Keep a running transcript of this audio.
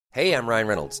Hey, I'm Ryan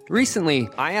Reynolds. Recently,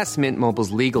 I asked Mint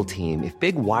Mobile's legal team if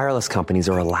big wireless companies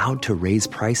are allowed to raise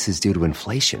prices due to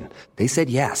inflation. They said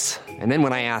yes. And then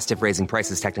when I asked if raising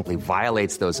prices technically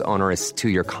violates those onerous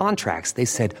two-year contracts, they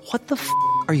said, "What the f***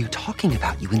 are you talking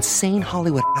about, you insane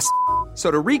Hollywood ass?" So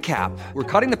to recap, we're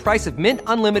cutting the price of Mint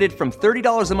Unlimited from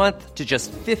 $30 a month to just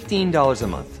 $15 a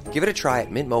month. Give it a try at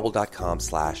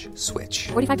mintmobile.com/switch.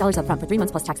 $45 up front for 3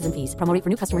 months plus taxes and fees. Promo rate for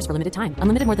new customers for limited time.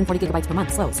 Unlimited more than 40 gigabytes per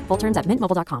month. Slows full terms at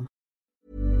mintmobile.com.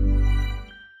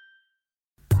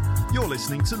 You're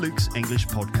listening to Luke's English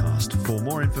Podcast. For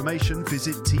more information,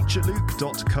 visit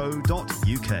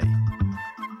teacherluke.co.uk.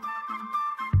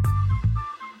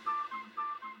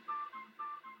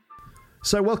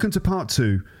 So welcome to part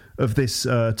 2 of this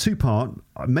two-part,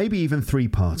 maybe even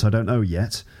three-part, I don't know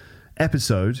yet,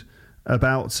 episode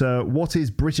about what is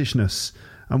Britishness.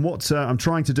 And what I'm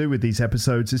trying to do with these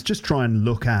episodes is just try and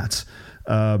look at,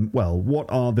 what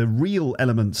are the real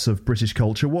elements of British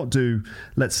culture? What do,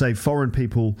 let's say, how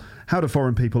do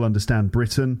foreign people understand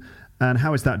Britain? And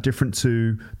how is that different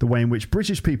to the way in which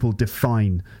British people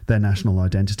define their national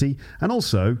identity? And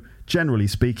also, generally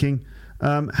speaking,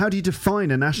 how do you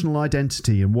define a national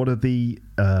identity, and what are the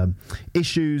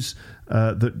issues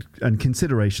and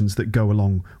considerations that go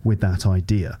along with that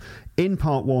idea? In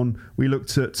part 1, we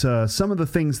looked at some of the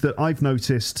things that I've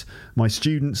noticed my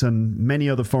students and many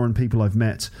other foreign people I've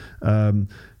met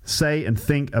say and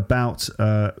think about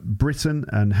Britain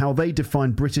and how they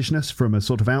define Britishness from a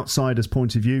sort of outsider's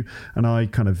point of view. And I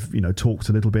kind of, talked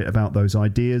a little bit about those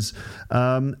ideas.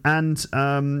 In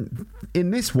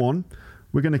this one,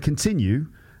 we're going to continue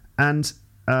and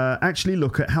actually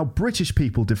look at how British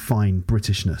people define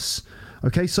Britishness.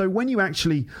 Okay, so when you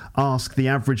actually ask the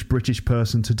average British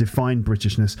person to define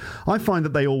Britishness, I find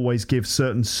that they always give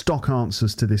certain stock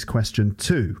answers to this question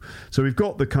too. So we've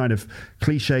got the kind of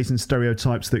cliches and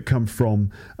stereotypes that come from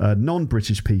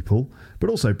non-British people, but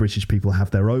also British people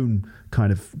have their own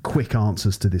kind of quick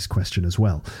answers to this question as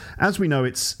well. As we know,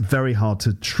 it's very hard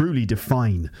to truly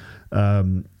define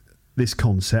this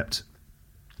concept.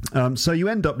 So you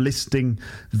end up listing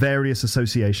various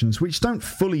associations which don't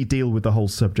fully deal with the whole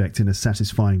subject in a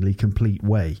satisfyingly complete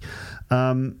way.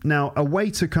 Now, a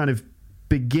way to kind of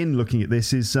begin looking at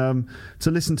this is to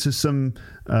listen to some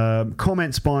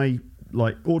comments by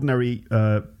ordinary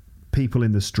people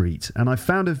in the street. And I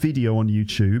found a video on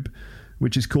YouTube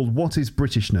which is called "What is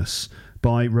Britishness?"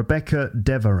 by Rebecca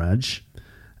Devaraj.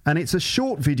 And it's a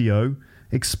short video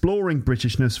exploring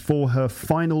Britishness for her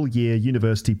final year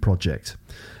university project.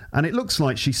 And it looks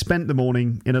like she spent the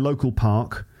morning in a local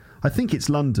park. I think it's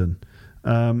London.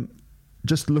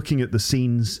 Just looking at the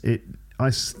scenes,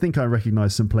 I think I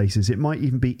recognise some places. It might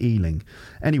even be Ealing.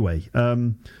 Anyway,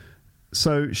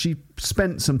 so she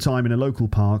spent some time in a local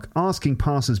park asking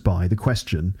passers-by the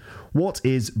question, what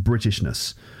is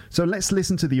Britishness? So let's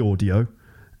listen to the audio.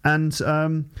 And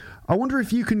I wonder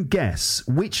if you can guess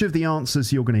which of the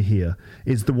answers you're going to hear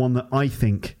is the one that I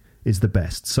think is the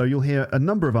best. So you'll hear a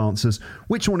number of answers.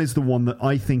 Which one is the one that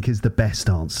I think is the best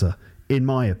answer, in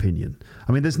my opinion?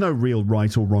 I mean, there's no real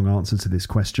right or wrong answer to this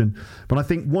question, but I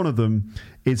think one of them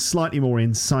is slightly more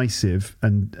incisive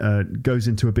and goes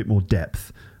into a bit more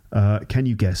depth. Can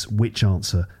you guess which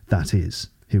answer that is?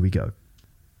 Here we go.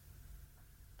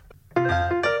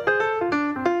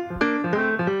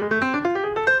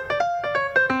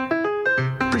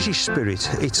 British spirit,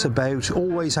 it's about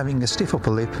always having a stiff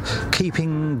upper lip,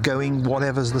 keeping going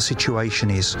whatever the situation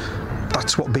is.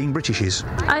 That's what being British is.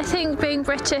 I think being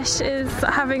British is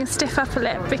having a stiff upper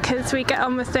lip because we get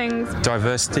on with things.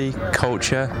 Diversity,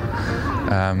 culture,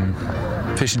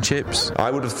 fish and chips. I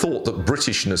would have thought that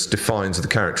Britishness defines the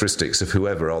characteristics of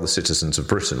whoever are the citizens of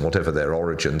Britain, whatever their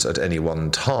origins at any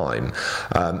one time.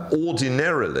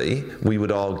 Ordinarily, we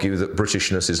would argue that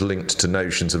Britishness is linked to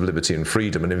notions of liberty and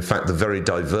freedom, and in fact the very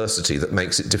diversity that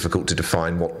makes it difficult to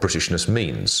define what Britishness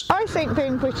means. I think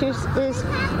being British is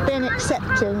being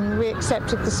accepting. We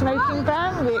accepted the smoking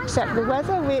ban, we accept the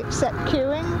weather, we accept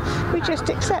queuing. We just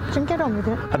accept and get on with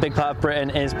it. A big part of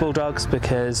Britain is Bulldogs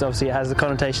because obviously it has the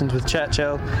connotations with Churchill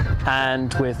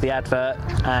and with the advert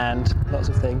and lots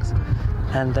of things,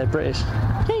 and they're British.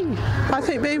 Yay! I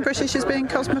think being British is being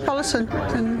cosmopolitan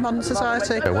in modern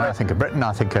society. When I think of Britain,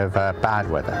 I think of bad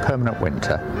weather, permanent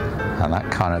winter, and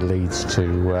that kind of leads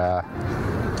to,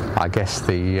 I guess,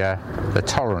 the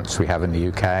tolerance we have in the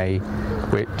UK,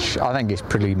 which I think is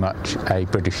pretty much a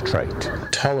British trait.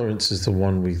 Tolerance is the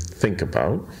one we think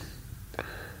about,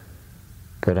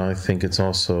 but I think it's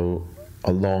also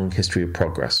a long history of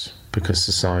progress, because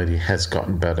society has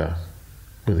gotten better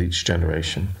with each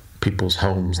generation. People's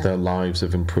homes, their lives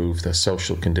have improved, their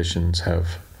social conditions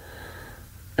have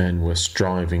and we're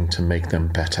striving to make them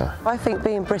better. I think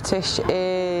being British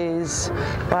is,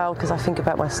 well, because I think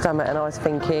about my stomach and I was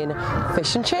thinking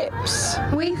fish and chips.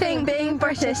 We think being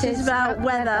British is about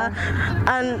weather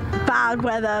and bad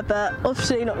weather, but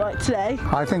obviously not like today.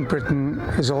 I think Britain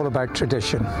is all about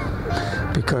tradition,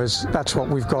 because that's what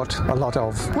we've got a lot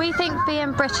of. We think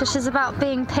being British is about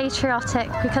being patriotic,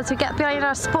 because we get behind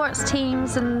our sports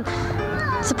teams and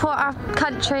support our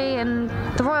country and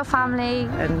the royal family.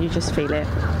 And you just feel it.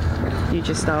 You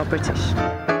just are British.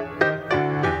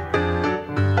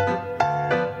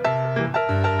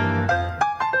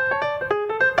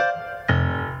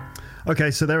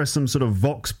 Okay, so there are some sort of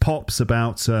vox pops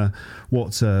about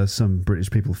what some British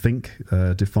people think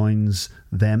defines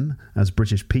them as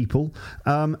British people.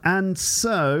 And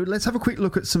so let's have a quick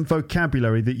look at some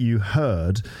vocabulary that you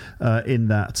heard in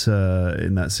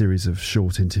that series of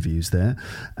short interviews there.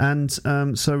 And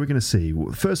so we're going to see.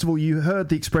 First of all, you heard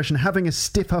the expression having a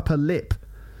stiff upper lip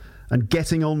and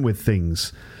getting on with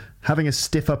things. Having a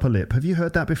stiff upper lip. Have you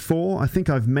heard that before? I think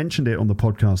I've mentioned it on the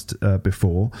podcast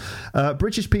before.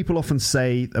 British people often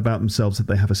say about themselves that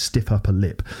they have a stiff upper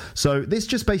lip. So this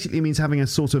just basically means having a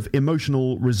sort of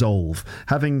emotional resolve,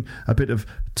 having a bit of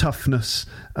toughness,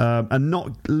 and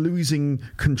not losing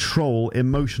control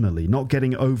emotionally, not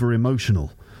getting over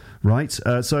emotional, right?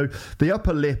 So the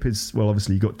upper lip is, well,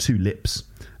 obviously you've got two lips,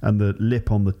 and the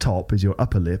lip on the top is your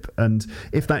upper lip. And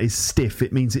if that is stiff,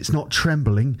 it means it's not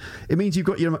trembling. It means you've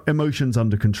got your emotions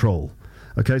under control.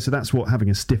 Okay, so that's what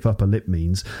having a stiff upper lip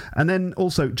means. And then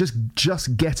also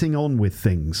just getting on with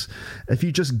things. If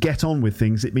you just get on with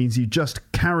things, it means you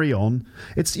just carry on.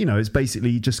 It's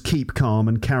basically just keep calm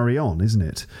and carry on, isn't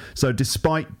it? So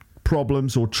despite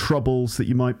problems or troubles that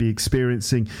you might be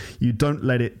experiencing, you don't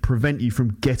let it prevent you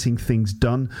from getting things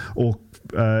done, or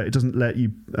it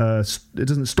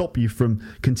doesn't stop you from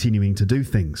continuing to do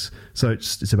things. So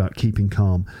it's about keeping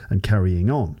calm and carrying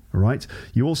on. All right.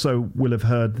 You also will have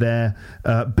heard there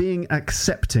being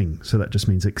accepting. So that just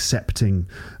means accepting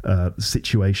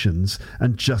situations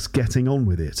and just getting on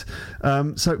with it.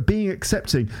 So being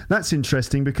accepting, that's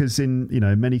interesting, because in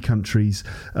many countries,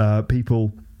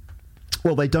 people,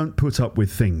 well, they don't put up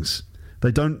with things.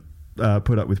 They don't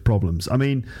put up with problems. I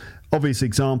mean, obvious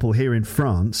example here in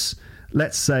France.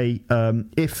 Let's say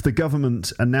if the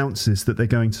government announces that they're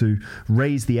going to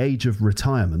raise the age of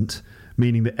retirement,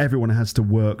 meaning that everyone has to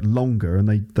work longer and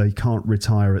they can't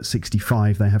retire at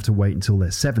 65, they have to wait until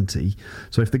they're 70.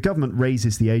 So if the government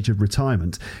raises the age of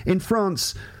retirement, in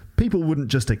France, people wouldn't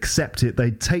just accept it.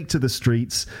 They'd take to the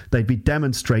streets, they'd be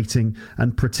demonstrating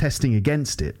and protesting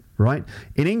against it, right?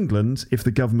 In England, if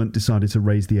the government decided to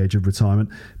raise the age of retirement,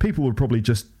 people would probably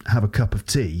just have a cup of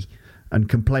tea and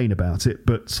complain about it,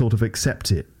 but sort of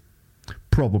accept it.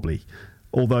 Probably.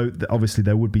 Although, obviously,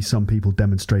 there would be some people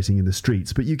demonstrating in the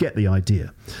streets, but you get the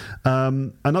idea.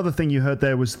 Another thing you heard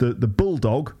there was the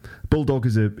bulldog. Bulldog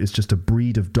is just a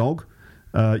breed of dog.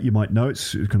 You might know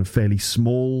it's kind of fairly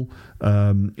small,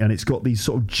 and it's got these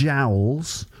sort of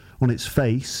jowls on its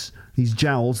face, these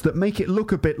jowls that make it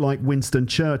look a bit like Winston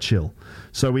Churchill.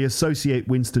 So we associate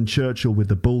Winston Churchill with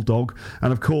the bulldog,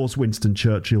 and of course Winston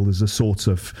Churchill is a sort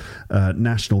of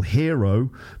national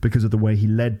hero because of the way he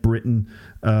led Britain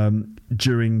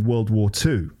during World War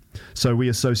II. So we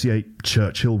associate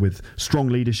Churchill with strong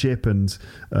leadership and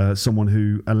someone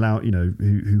who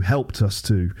who helped us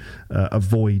to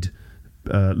avoid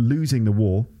losing the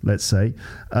war, let's say.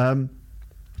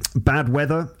 Bad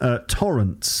weather,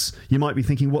 torrents. You might be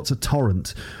thinking, what's a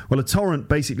torrent? Well, a torrent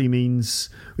basically means,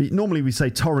 normally we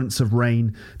say torrents of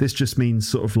rain. This just means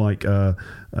sort of like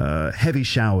heavy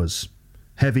showers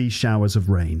of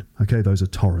rain. Okay, those are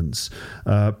torrents.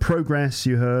 Progress,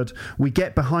 you heard. We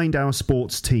get behind our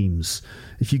sports teams.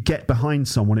 If you get behind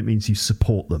someone, it means you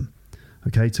support them.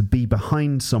 Okay, to be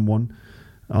behind someone,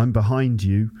 I'm behind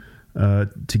you.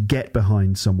 To get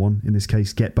behind someone, in this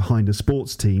case, get behind a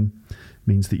sports team,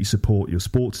 means that you support your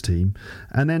sports team.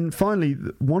 And then finally,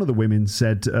 one of the women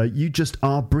said, you just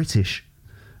are British,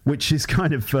 which is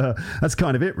kind of, that's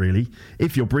kind of it, really.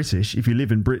 If you're British, if you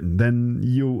live in Britain, then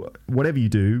whatever you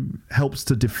do helps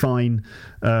to define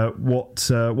what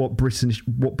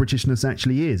Britishness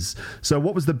actually is. So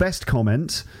what was the best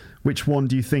comment? Which one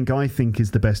do you think I think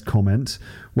is the best comment?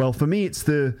 Well, for me, it's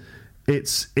the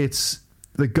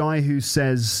guy who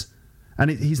says, and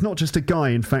he's not just a guy,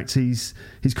 in fact, he's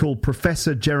called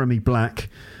Professor Jeremy Black,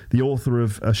 the author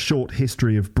of A Short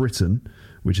History of Britain,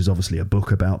 which is obviously a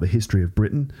book about the history of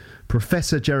Britain.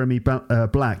 Professor Jeremy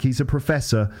Black, he's a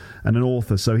professor and an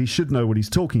author, so he should know what he's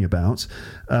talking about.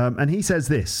 And he says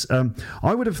this,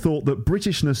 I would have thought that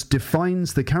Britishness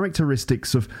defines the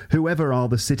characteristics of whoever are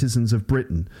the citizens of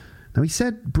Britain, Now, he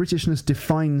said Britishness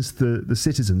defines the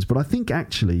citizens, but I think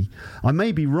actually, I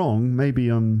may be wrong, maybe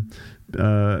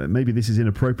this is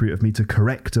inappropriate of me to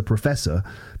correct a professor,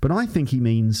 but I think he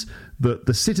means that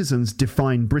the citizens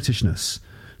define Britishness.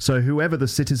 So whoever the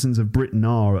citizens of Britain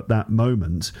are at that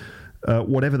moment,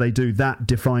 whatever they do, that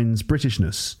defines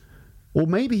Britishness. Or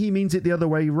maybe he means it the other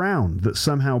way round, that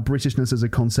somehow Britishness as a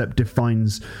concept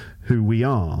defines who we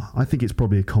are. I think it's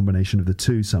probably a combination of the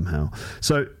two somehow.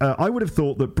 So I would have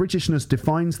thought that Britishness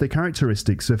defines the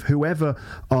characteristics of whoever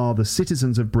are the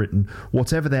citizens of Britain,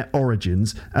 whatever their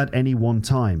origins at any one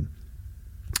time.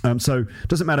 So it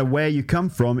doesn't matter where you come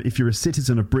from. If you're a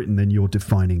citizen of Britain, then you're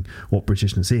defining what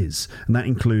Britishness is, and that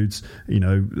includes,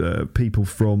 people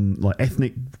from like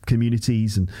ethnic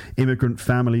communities and immigrant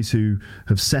families who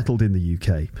have settled in the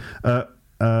UK.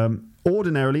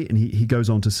 Ordinarily, and he goes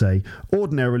on to say,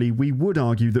 ordinarily we would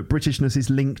argue that Britishness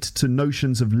is linked to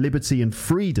notions of liberty and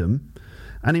freedom,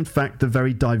 and in fact the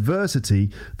very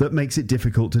diversity that makes it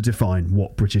difficult to define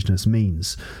what Britishness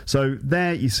means. So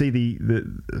there you see the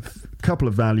couple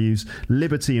of values,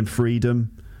 liberty and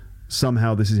freedom.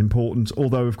 Somehow this is important,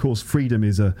 although of course freedom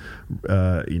is it's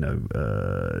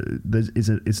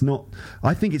not.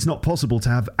 I think it's not possible to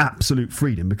have absolute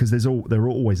freedom because there are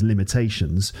always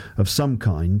limitations of some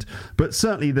kind. But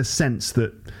certainly the sense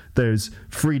that there's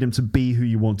freedom to be who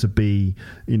you want to be,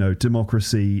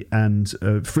 democracy and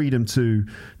freedom to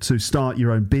start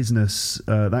your own business,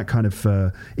 that kind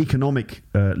of economic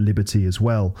liberty as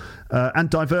well, and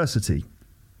diversity.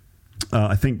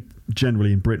 I think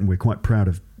generally in Britain we're quite proud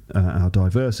of our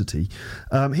diversity.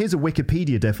 Here's a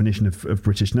Wikipedia definition of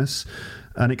Britishness,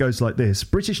 and it goes like this: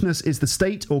 Britishness is the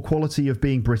state or quality of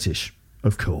being British,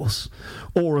 of course,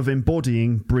 or of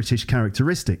embodying British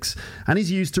characteristics, and is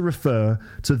used to refer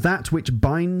to that which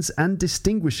binds and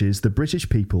distinguishes the British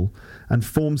people and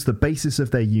forms the basis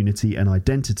of their unity and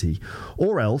identity,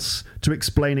 or else to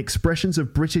explain expressions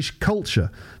of British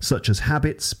culture, such as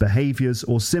habits, behaviours,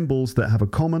 or symbols that have a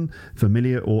common,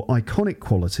 familiar, or iconic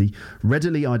quality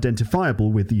readily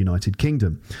identifiable with the United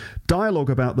Kingdom. Dialogue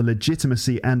about the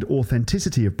legitimacy and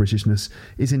authenticity of Britishness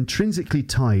is intrinsically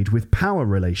tied with power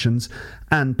relations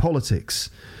and politics.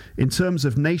 In terms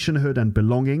of nationhood and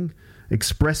belonging,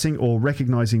 expressing or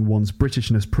recognising one's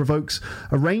Britishness provokes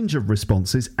a range of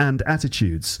responses and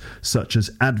attitudes, such as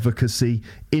advocacy,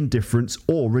 indifference,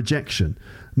 or rejection.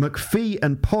 McPhee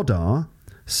and Poddar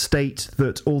state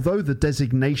that although the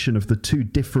designation of the two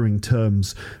differing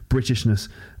terms Britishness...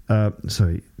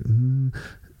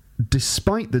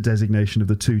 Despite the designation of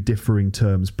the two differing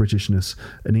terms Britishness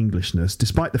and Englishness,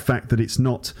 despite the fact that it's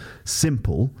not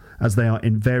simple, as they are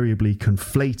invariably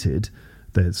conflated,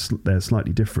 they're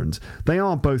slightly different, they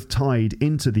are both tied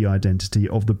into the identity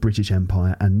of the British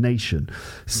Empire and nation,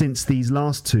 since these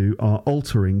last two are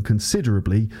altering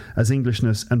considerably as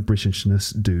Englishness and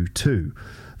Britishness do too.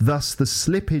 Thus, the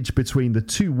slippage between the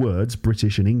two words,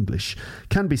 British and English,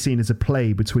 can be seen as a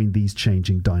play between these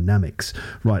changing dynamics.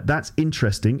 Right, that's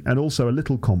interesting and also a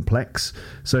little complex.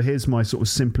 So here's my sort of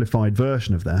simplified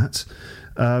version of that.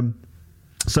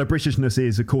 So Britishness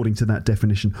is, according to that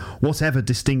definition, whatever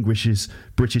distinguishes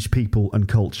British people and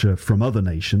culture from other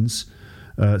nations.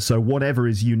 So whatever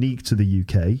is unique to the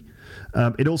UK.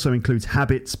 It also includes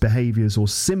habits, behaviours or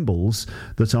symbols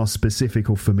that are specific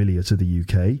or familiar to the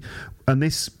UK. And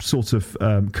this sort of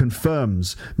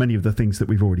confirms many of the things that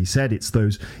we've already said. It's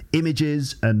those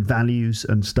images and values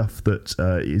and stuff that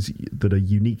are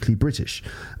uniquely British.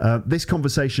 This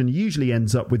conversation usually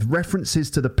ends up with references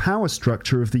to the power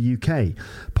structure of the UK,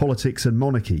 politics and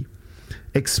monarchy.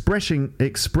 Expressing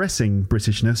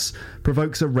Britishness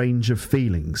provokes a range of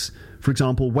feelings. For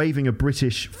example, waving a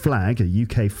British flag, a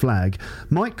UK flag,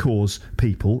 might cause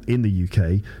people in the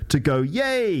UK to go,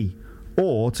 yay!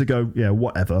 Or to go, yeah,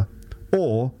 whatever.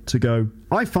 Or to go,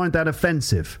 I find that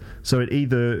offensive. So it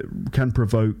either can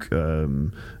provoke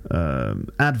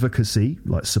advocacy,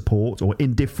 like support, or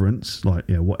indifference, like,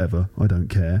 yeah, whatever, I don't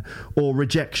care. Or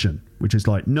rejection, which is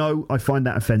like, no, I find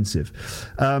that offensive.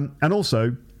 And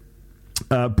also...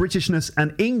 Britishness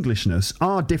and Englishness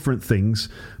are different things,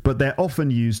 but they're often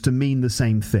used to mean the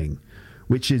same thing,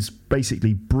 which is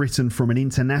basically Britain from an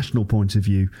international point of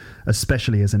view,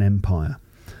 especially as an empire.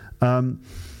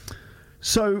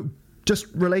 So just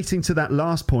relating to that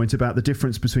last point about the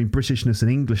difference between Britishness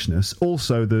and Englishness,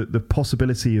 also the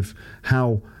possibility of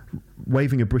how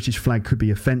waving a British flag could be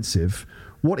offensive.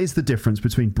 What is the difference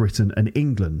between Britain and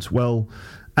England? Well...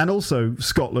 And also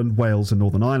Scotland, Wales and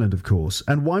Northern Ireland, of course.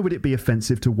 And why would it be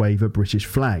offensive to wave a British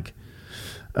flag?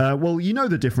 Well, you know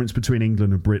the difference between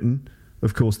England and Britain.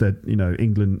 Of course,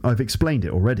 England... I've explained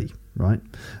it already. right?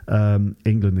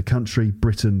 England, the country,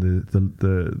 Britain,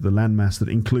 the landmass that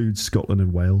includes Scotland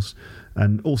and Wales,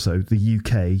 and also the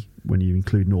UK when you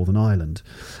include Northern Ireland.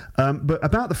 But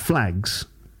about the flags,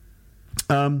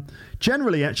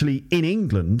 generally, actually, in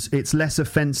England, it's less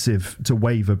offensive to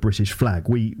wave a British flag.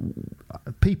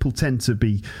 People tend to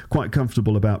be quite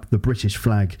comfortable about the British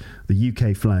flag, the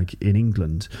UK flag in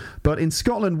England. But in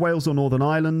Scotland, Wales or Northern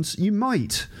Ireland, you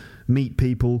might meet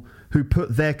people who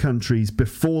put their countries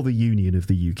before the union of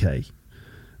the UK.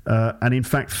 And in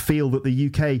fact feel that the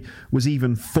UK was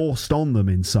even forced on them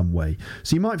in some way.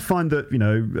 So you might find that,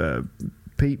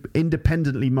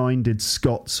 independently minded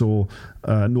Scots or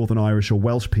Northern Irish or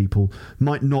Welsh people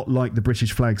might not like the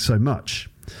British flag so much.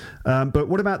 But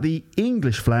what about the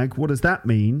English flag? What does that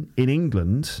mean in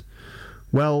England?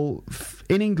 Well,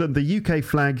 in England, the UK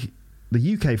flag,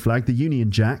 the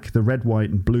Union Jack, the red, white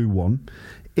and blue one,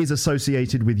 is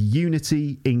associated with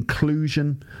unity,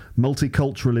 inclusion,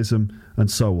 multiculturalism,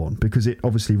 and so on, because it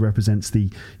obviously represents the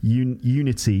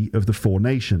unity of the four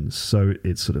nations. So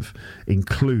it sort of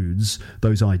includes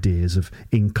those ideas of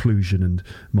inclusion and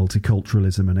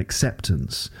multiculturalism and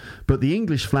acceptance. But the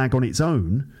English flag on its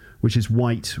own, which is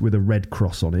white with a red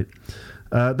cross on it,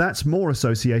 that's more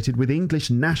associated with English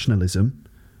nationalism,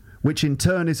 which in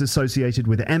turn is associated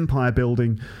with empire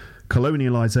building,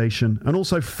 colonialisation, and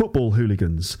also football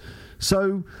hooligans.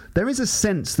 So there is a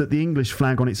sense that the English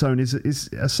flag on its own is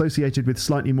associated with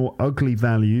slightly more ugly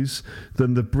values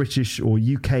than the British or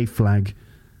UK flag.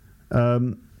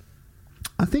 I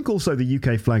think also the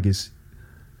UK flag is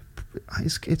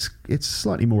it's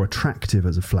slightly more attractive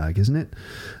as a flag, isn't it?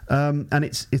 And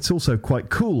it's also quite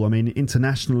cool. I mean,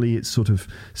 internationally, it's sort of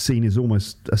seen as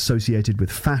almost associated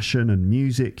with fashion and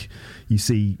music. You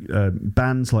see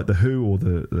bands like The Who or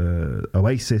the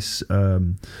Oasis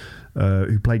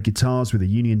who played guitars with a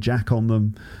Union Jack on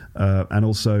them, and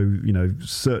also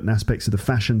certain aspects of the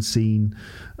fashion scene,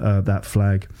 that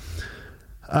flag.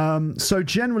 So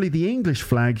generally, the English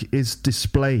flag is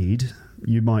displayed,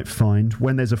 you might find,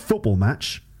 when there's a football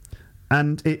match,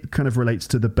 and it kind of relates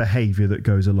to the behaviour that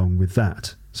goes along with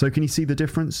that. So can you see the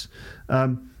difference?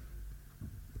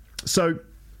 So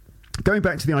going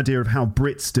back to the idea of how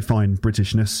Brits define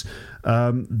Britishness,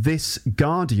 this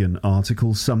Guardian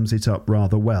article sums it up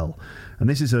rather well. And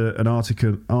this is an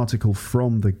article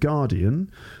from The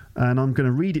Guardian, and I'm going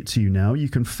to read it to you now. You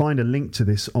can find a link to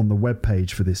this on the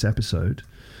webpage for this episode.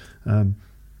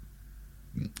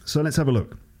 So let's have a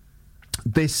look.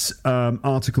 This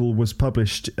article was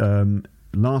published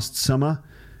last summer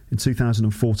in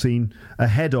 2014,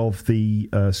 ahead of the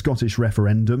Scottish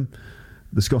referendum.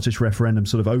 The Scottish referendum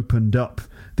sort of opened up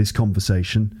this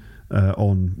conversation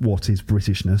on what is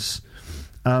Britishness.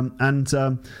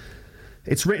 And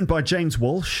it's written by James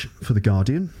Walsh for The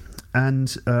Guardian,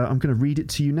 and I'm going to read it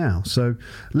to you now. So,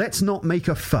 let's not make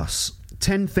a fuss.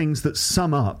 10 things that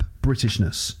sum up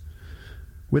Britishness.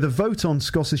 With a vote on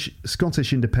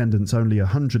Scottish independence only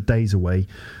 100 days away,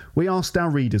 we asked our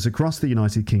readers across the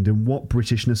United Kingdom what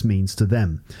Britishness means to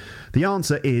them. The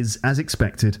answer is, as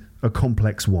expected, a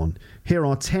complex one. Here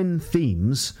are 10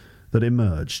 themes that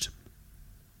emerged.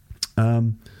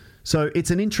 So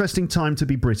it's an interesting time to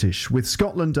be British. With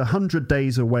Scotland 100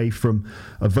 days away from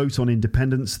a vote on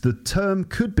independence, the term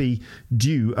could be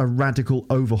due a radical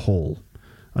overhaul.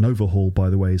 An overhaul, by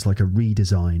the way, is like a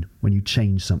redesign when you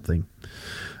change something.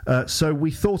 So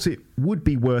we thought it would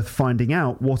be worth finding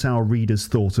out what our readers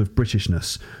thought of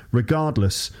Britishness,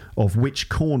 regardless of which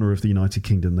corner of the United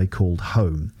Kingdom they called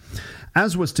home.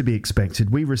 As was to be expected,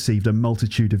 we received a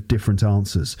multitude of different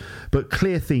answers, but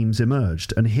clear themes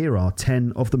emerged, and here are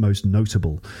 10 of the most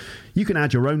notable. You can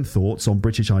add your own thoughts on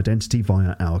British identity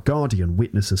via our Guardian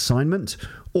witness assignment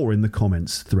or in the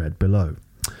comments thread below.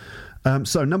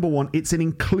 So, number one, it's an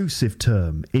inclusive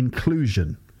term.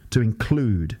 Inclusion. To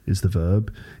include is the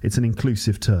verb. It's an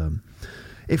inclusive term.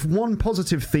 If one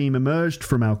positive theme emerged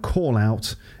from our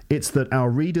call-out, it's that our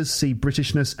readers see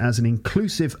Britishness as an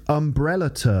inclusive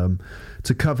umbrella term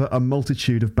to cover a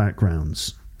multitude of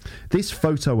backgrounds. This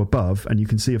photo above, and you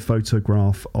can see a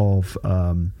photograph of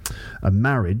a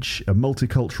marriage, a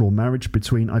multicultural marriage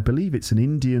between, I believe it's an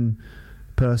Indian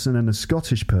person and a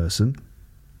Scottish person.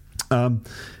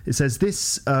 It says,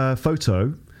 this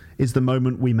photo is the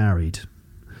moment we married.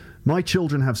 My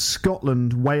children have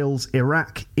Scotland, Wales,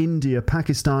 Iraq, India,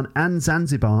 Pakistan and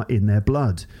Zanzibar in their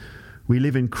blood. We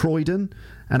live in Croydon,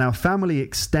 and our family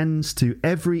extends to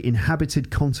every inhabited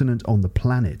continent on the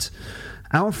planet.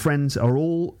 Our friends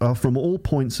are from all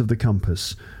points of the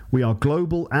compass. We are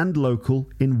global and local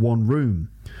in one room.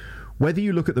 Whether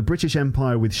you look at the British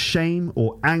Empire with shame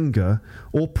or anger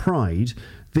or pride,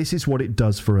 this is what it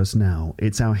does for us now.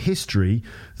 It's our history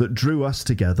that drew us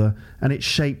together, and it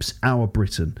shapes our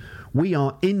Britain. We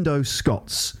are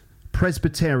Indo-Scots,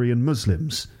 Presbyterian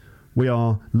Muslims. We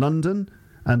are London,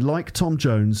 and like Tom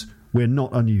Jones, we're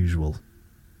not unusual.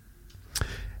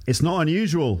 It's not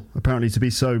unusual, apparently, to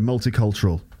be so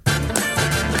multicultural.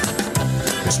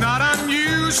 It's not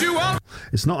unusual.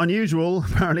 It's not unusual,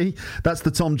 apparently. That's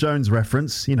the Tom Jones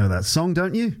reference. You know that song,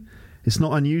 don't you? It's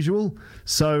not unusual.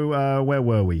 So where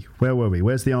were we?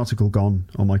 Where's the article gone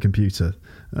on my computer?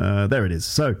 There it is.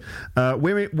 So so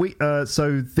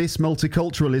this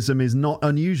multiculturalism is not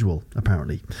unusual,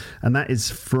 apparently, and that is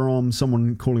from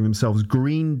someone calling themselves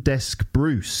Green Desk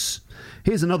Bruce.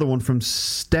 Here's another one from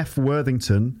Steph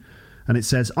Worthington, and it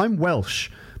says, "I'm Welsh,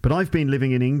 but I've been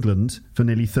living in England for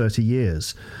nearly 30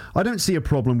 years. I don't see a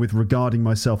problem with regarding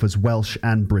myself as Welsh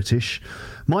and British.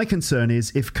 My concern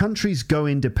is if countries go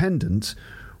independent,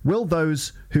 will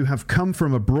those who have come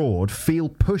from abroad feel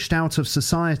pushed out of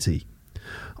society?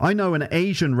 I know an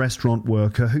Asian restaurant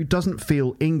worker who doesn't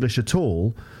feel English at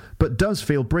all, but does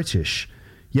feel British,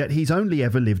 yet he's only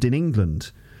ever lived in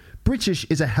England. British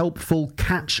is a helpful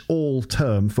catch-all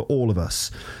term for all of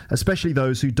us, especially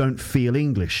those who don't feel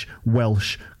English,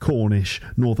 Welsh, Cornish,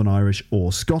 Northern Irish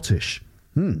or Scottish."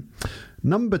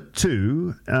 Number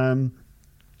two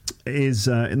is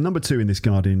number two in this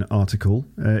Guardian article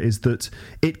is that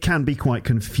it can be quite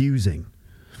confusing.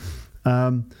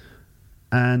 The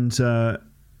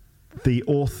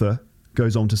author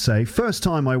goes on to say, "First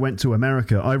time I went to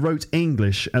America, I wrote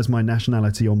English as my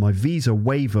nationality on my visa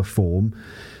waiver form.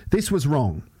 This was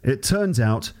wrong. It turns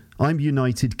out I'm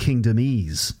United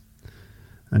Kingdomese."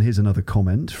 And here's another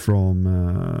comment from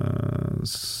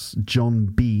John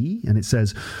B. And it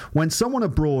says, "When someone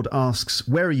abroad asks,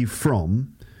 'Where are you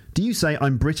from?' do you say,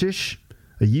 'I'm British,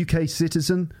 a UK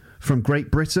citizen, from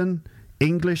Great Britain,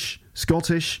 English,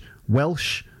 Scottish,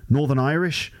 Welsh, Northern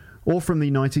Irish, or from the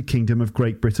United Kingdom of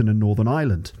Great Britain and Northern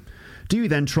Ireland?' Do you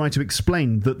then try to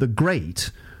explain that the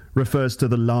great refers to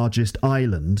the largest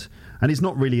island and is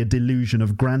not really a delusion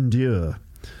of grandeur?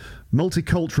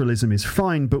 Multiculturalism is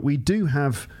fine, but we do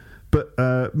have...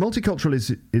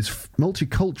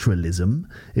 multiculturalism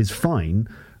is fine,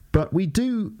 but we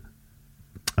do..."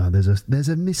 There's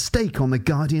a mistake on the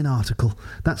Guardian article.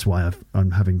 That's why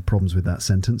I'm having problems with that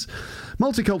sentence.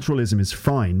 "Multiculturalism is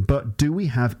fine, but do we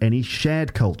have any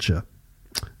shared culture?"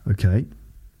 Okay.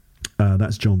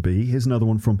 That's John B. Here's another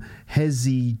one from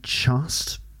Hezi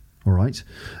Chast. All right.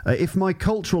 "If my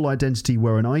cultural identity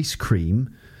were an ice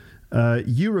cream,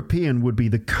 European would be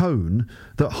the cone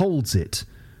that holds it.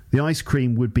 The ice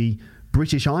cream would be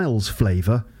British Isles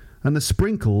flavour, and the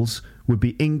sprinkles would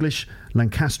be English,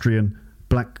 Lancastrian,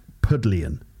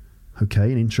 Blackpudlian."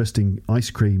 Okay, an interesting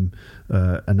ice cream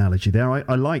analogy there.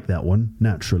 I like that one,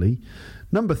 naturally.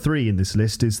 Number 3 in this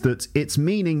list is that its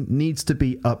meaning needs to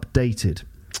be updated.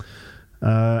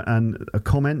 And a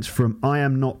comment from I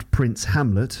Am Not Prince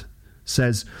Hamlet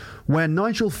says, "Where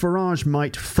Nigel Farage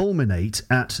might fulminate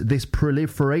at this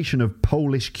proliferation of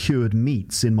Polish cured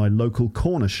meats in my local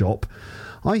corner shop,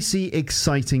 I see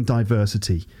exciting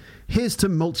diversity. Here's to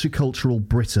multicultural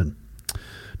Britain."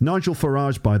 Nigel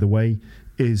Farage, by the way,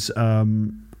 is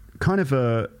kind of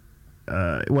a...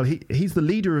 he's the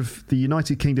leader of the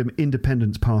United Kingdom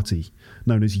Independence Party,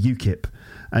 known as UKIP.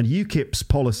 And UKIP's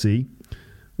policy...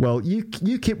 Well,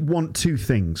 UKIP want two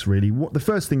things, really. The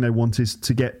first thing they want is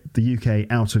to get the UK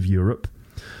out of Europe.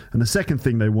 And the second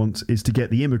thing they want is to get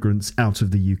the immigrants out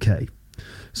of the UK.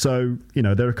 So,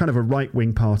 they're kind of a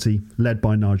right-wing party led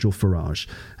by Nigel Farage.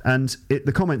 And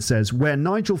the comment says, "Where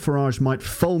Nigel Farage might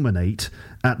fulminate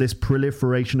at this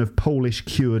proliferation of Polish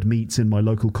cured meats in my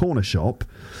local corner shop,"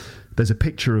 there's a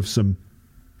picture of some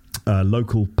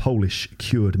local Polish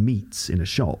cured meats in a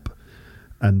shop.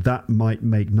 And that might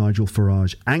make Nigel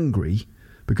Farage angry,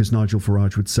 because Nigel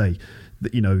Farage would say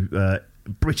that,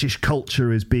 British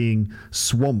culture is being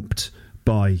swamped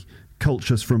by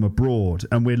cultures from abroad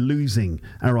and we're losing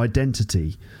our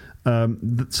identity.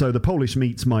 So the Polish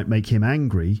meats might make him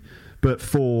angry, but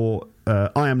for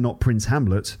I Am Not Prince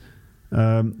Hamlet,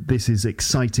 this is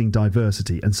exciting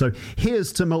diversity. And so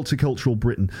here's to multicultural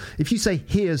Britain. If you say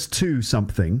here's to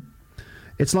something,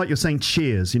 it's like you're saying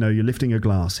cheers, you're lifting a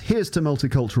glass. Here's to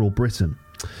multicultural Britain.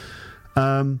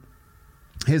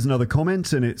 Here's another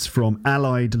comment, and it's from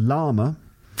Allied Lama,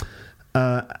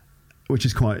 which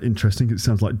is quite interesting. It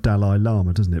sounds like Dalai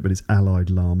Lama, doesn't it? But it's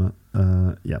Allied Lama.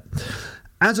 Yeah.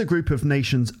 As a group of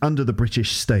nations under the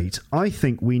British state, I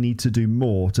think we need to do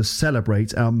more to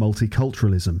celebrate our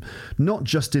multiculturalism, not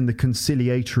just in the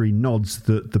conciliatory nods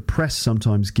that the press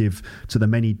sometimes give to the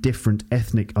many different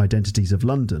ethnic identities of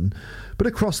London, but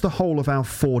across the whole of our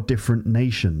 4 different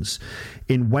nations.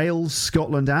 In Wales,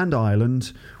 Scotland and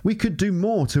Ireland, we could do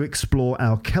more to explore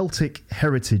our Celtic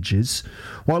heritages,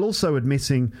 while also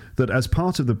admitting that as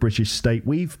part of the British state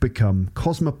we've become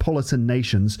cosmopolitan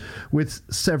nations with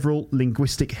several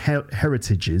linguistic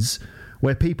heritages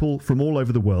where people from all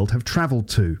over the world have travelled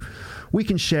to. We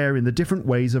can share in the different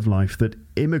ways of life that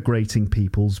immigrating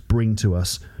peoples bring to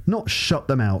us, not shut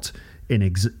them out in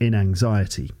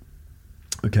anxiety.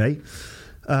 Okay,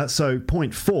 so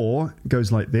point 4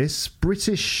 goes like this.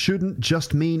 British shouldn't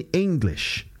just mean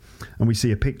English. And we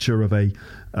see a picture of a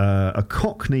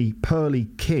Cockney pearly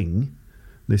king.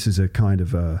 This is a kind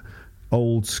of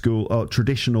old school,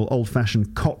 traditional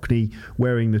old-fashioned Cockney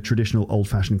wearing the traditional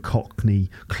old-fashioned Cockney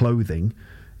clothing.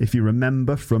 If you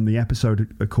remember from the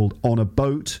episode called On a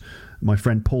Boat, my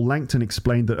friend Paul Langton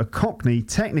explained that a Cockney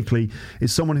technically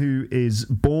is someone who is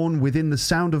born within the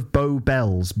sound of Bow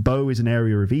bells. Bow is an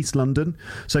area of East London.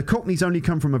 So Cockneys only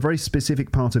come from a very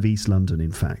specific part of East London,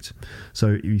 in fact.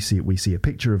 So we see a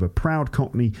picture of a proud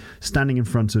Cockney standing in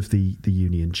front of the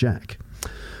Union Jack.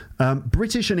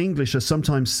 British and English are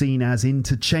sometimes seen as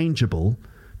interchangeable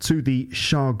to the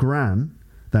chagrin,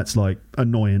 that's like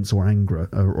annoyance or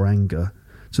anger,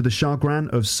 to the chagrin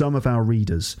of some of our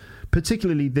readers,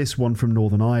 particularly this one from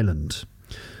Northern Ireland.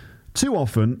 Too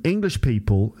often, English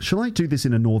people... Shall I do this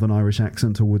in a Northern Irish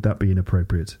accent, or would that be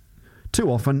inappropriate?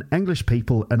 Too often, English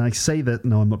people... And I say that...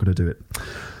 No, I'm not going to do it.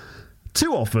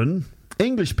 Too often,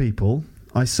 English people...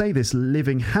 I say this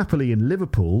living happily in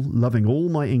Liverpool, loving all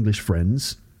my English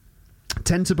friends...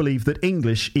 tend to believe that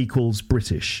English equals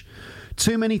British.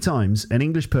 Too many times an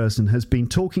English person has been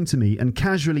talking to me and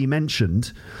casually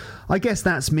mentioned, I guess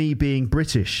that's me being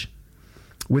British,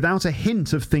 without a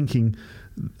hint of thinking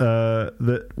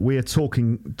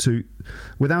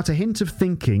without a hint of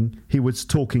thinking he was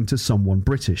talking to someone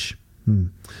British.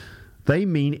 They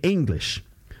mean English.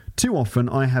 Too often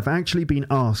I have actually been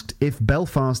asked if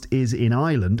Belfast is in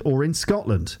Ireland or in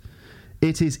Scotland.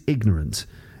 It is ignorant.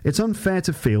 It's unfair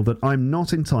to feel that I'm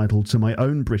not entitled to my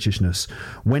own Britishness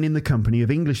when in the company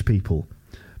of English people.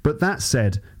 But that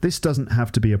said, this doesn't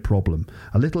have to be a problem.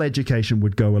 A little education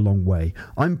would go a long way.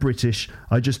 I'm British,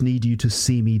 I just need you to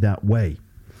see me that way.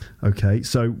 Okay,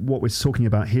 so what we're talking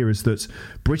about here is that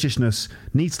Britishness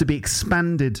needs to be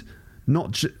expanded,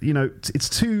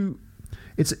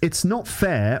 it's not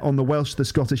fair on the Welsh, the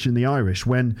Scottish and the Irish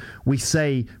when we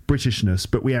say Britishness,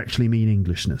 but we actually mean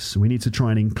Englishness. We need to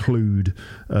try and include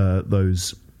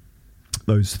those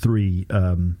 3.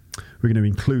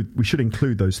 We should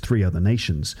include those 3 other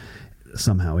nations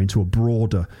somehow into a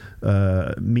broader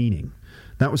meaning.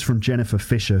 That was from Jennifer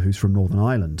Fisher, who's from Northern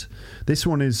Ireland. This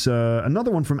one is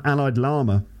another one from Allied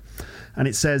Llama. And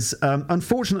it says,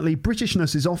 unfortunately,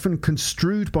 Britishness is often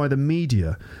construed by the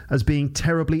media as being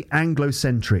terribly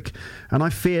Anglo-centric, and I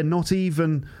fear not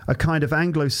even a kind of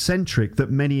Anglo-centric that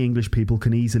many English people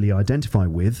can easily identify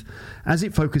with, as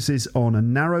it focuses on a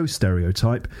narrow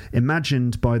stereotype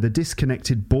imagined by the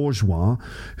disconnected bourgeois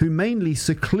who mainly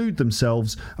seclude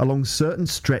themselves along certain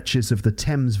stretches of the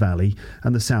Thames Valley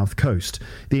and the South Coast.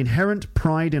 The inherent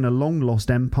pride in a long-lost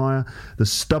empire, the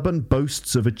stubborn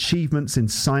boasts of achievements in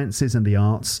sciences and the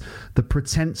arts, the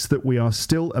pretense that we are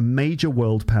still a major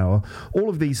world power, all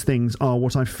of these things are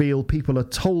what I feel people are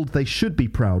told they should be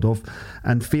proud of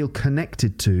and feel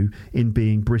connected to in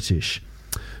being British.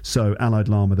 So Allied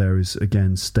Llama there is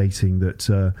again stating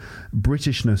that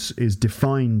Britishness is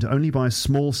defined only by a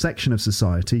small section of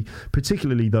society,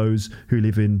 particularly those who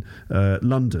live in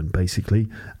London, basically.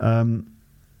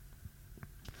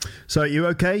 So you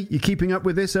okay? You keeping up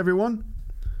with this, everyone?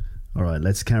 All right,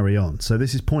 let's carry on. So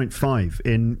this is point 5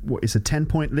 in what is a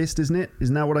 10-point list, isn't it?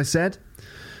 Isn't that what I said?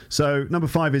 So number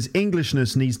 5 is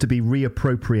Englishness needs to be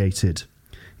reappropriated.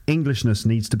 Englishness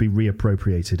needs to be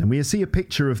reappropriated. And we see a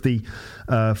picture of the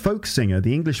folk singer,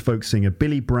 the English folk singer,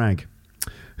 Billy Bragg,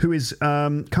 who is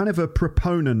kind of a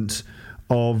proponent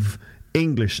of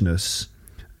Englishness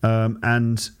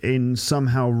and in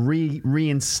somehow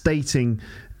reinstating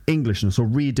Englishness or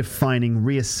redefining,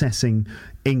 reassessing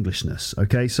Englishness.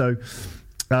 Okay, so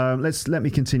let me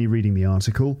continue reading the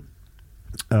article.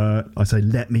 I say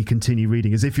let me continue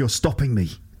reading as if you're stopping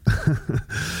me.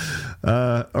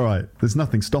 All right, there's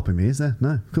nothing stopping me, is there?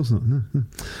 No, of course not.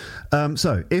 No.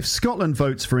 So if Scotland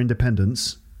votes for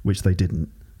independence, which they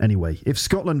didn't anyway, if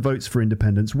Scotland votes for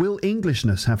independence, will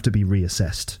Englishness have to be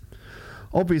reassessed?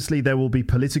 Obviously, there will be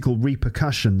political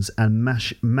repercussions and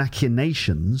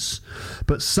machinations,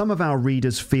 but some of our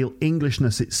readers feel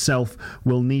Englishness itself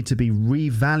will need to be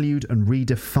revalued and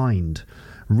redefined.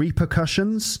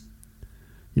 Repercussions?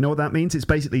 You know what that means? It's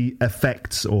basically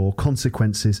effects or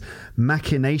consequences.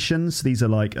 Machinations, these are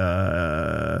like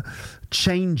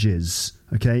changes,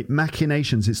 okay?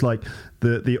 Machinations, it's like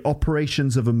the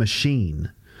operations of a machine.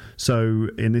 So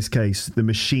in this case, the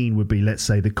machine would be, let's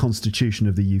say, the Constitution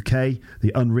of the UK,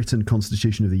 the unwritten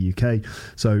Constitution of the UK.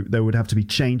 So there would have to be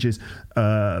changes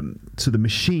to the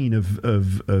machine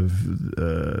of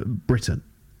Britain.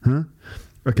 Huh?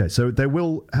 Okay, so there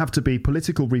will have to be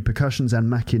political repercussions and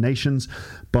machinations,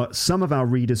 but some of our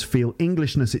readers feel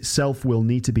Englishness itself will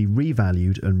need to be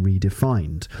revalued and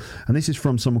redefined. And this is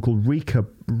from someone called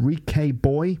Rike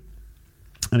Boy.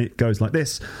 And it goes like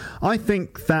this. I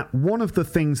think that one of the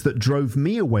things that drove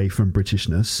me away from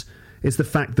Britishness is the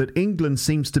fact that England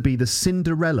seems to be the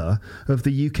Cinderella of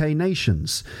the UK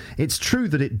nations. It's true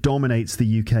that it dominates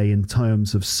the UK in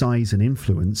terms of size and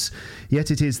influence, yet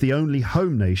it is the only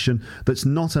home nation that's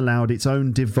not allowed its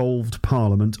own devolved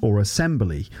parliament or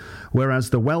assembly, whereas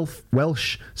the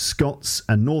Welsh, Scots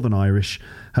and Northern Irish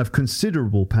have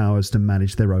considerable powers to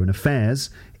manage their own affairs.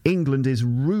 England is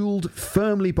ruled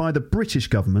firmly by the British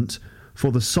government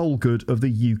for the sole good of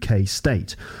the UK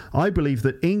state. I believe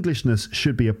that Englishness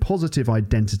should be a positive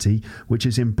identity which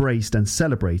is embraced and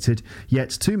celebrated, yet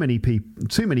too many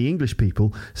English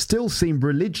people still seem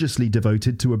religiously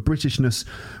devoted to a Britishness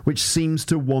which seems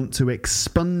to want to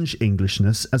expunge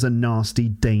Englishness as a nasty,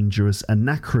 dangerous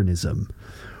anachronism.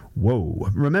 Whoa.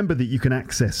 Remember that you can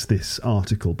access this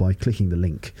article by clicking the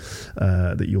link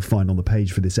that you'll find on the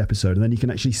page for this episode, and then you can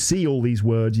actually see all these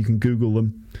words. You can Google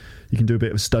them. You can do a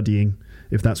bit of studying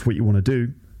if that's what you want to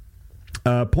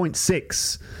do. Point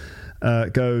 6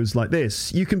 goes like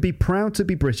this. You can be proud to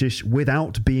be British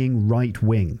without being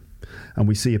right-wing. And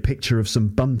we see a picture of some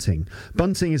bunting.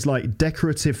 Bunting is like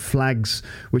decorative flags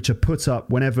which are put up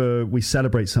whenever we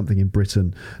celebrate something in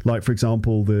Britain. Like, for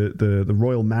example, the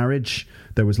royal marriage,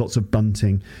 there was lots of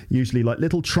bunting, usually like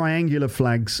little triangular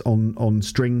flags on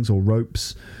strings or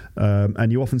ropes.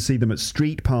 And you often see them at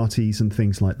street parties and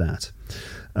things like that.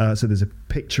 So there's a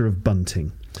picture of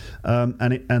bunting.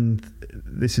 And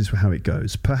this is how it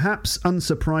goes. Perhaps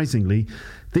unsurprisingly,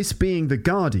 this being The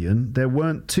Guardian, there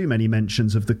weren't too many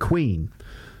mentions of the Queen,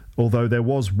 although there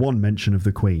was one mention of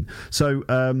the Queen. So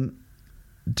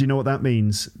do you know what that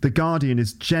means? The Guardian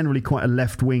is generally quite a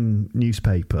left-wing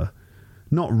newspaper.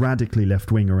 Not radically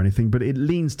left-wing or anything, but it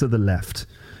leans to the left.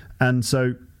 And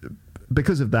so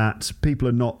because of that, people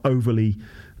are not overly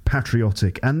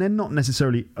patriotic, and they're not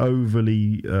necessarily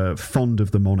overly fond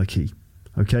of the monarchy.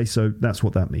 Okay, so that's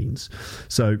what that means.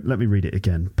 So let me read it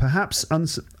again. Perhaps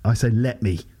I say let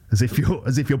me, as if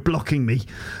you're blocking me,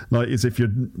 like as if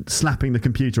you're slapping the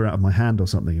computer out of my hand or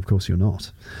something. Of course you're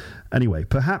not. Anyway,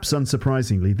 perhaps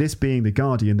unsurprisingly, this being The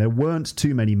Guardian, there weren't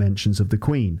too many mentions of the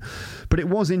Queen. But it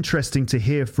was interesting to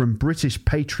hear from British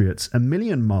patriots a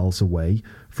million miles away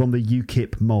from the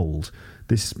UKIP mould.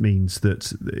 This means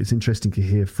that it's interesting to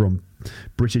hear from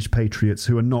British patriots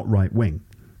who are not right-wing.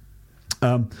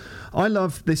 I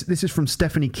love this. This is from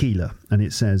Stephanie Keeler, and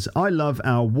it says, I love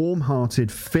our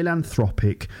warm-hearted,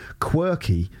 philanthropic,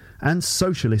 quirky and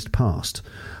socialist past.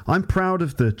 I'm proud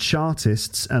of the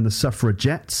Chartists and the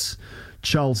Suffragettes,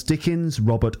 Charles Dickens,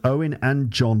 Robert Owen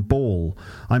and John Ball.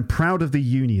 I'm proud of the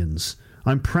unions.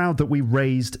 I'm proud that we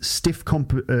raised stiff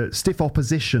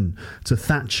opposition to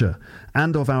Thatcher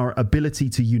and of our ability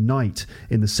to unite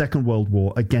in the Second World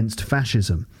War against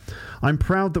fascism. I'm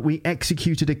proud that we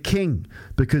executed a king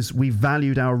because we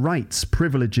valued our rights,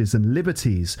 privileges and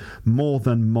liberties more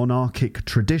than monarchic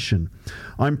tradition.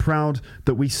 I'm proud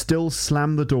that we still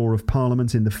slam the door of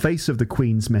Parliament in the face of the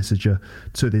Queen's messenger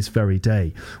to this very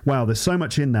day. Wow, there's so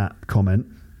much in that comment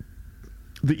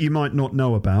that you might not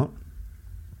know about.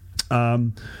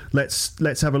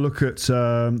 Let's have a look at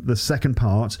the second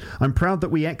part. I'm proud that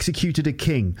we executed a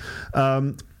king.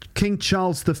 King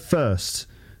Charles I.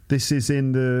 This is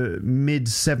in the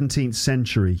mid-17th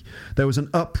century. There was an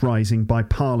uprising by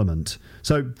Parliament.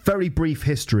 So very brief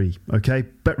history, okay?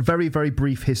 Very, very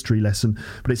brief history lesson,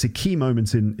 but it's a key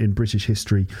moment in British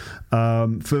history.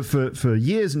 For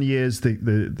years and years,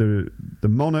 the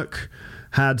monarch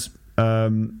had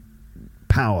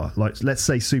power, like let's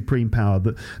say supreme power.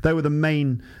 That they were the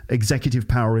main executive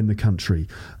power in the country.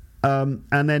 And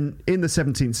then in the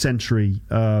 17th century,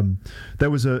 there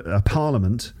was a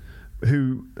parliament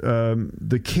who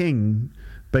the king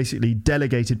basically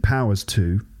delegated powers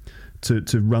to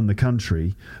to run the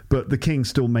country, but the king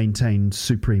still maintained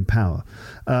supreme power.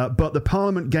 But the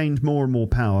Parliament gained more and more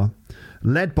power,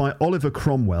 led by Oliver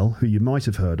Cromwell, who you might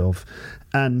have heard of,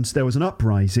 and there was an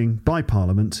uprising by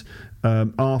Parliament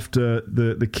after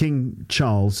the King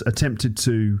Charles attempted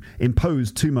to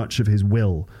impose too much of his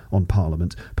will on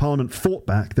Parliament. Parliament fought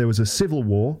back. There was a civil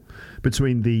war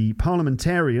between the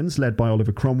parliamentarians, led by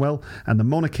Oliver Cromwell, and the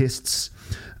monarchists.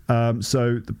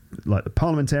 The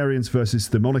parliamentarians versus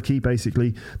the monarchy,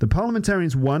 basically. The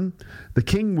parliamentarians won. The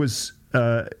king was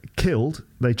killed.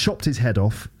 They chopped his head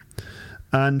off.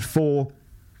 And for,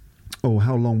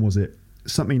 how long was it?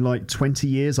 Something like 20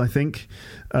 years, I think.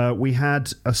 We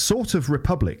had a sort of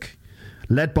republic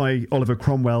led by Oliver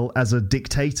Cromwell as a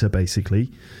dictator,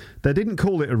 basically. They didn't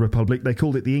call it a republic. They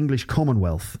called it the English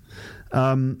Commonwealth.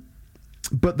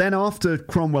 But then after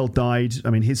Cromwell died,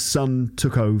 his son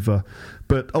took over,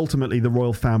 but ultimately the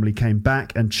royal family came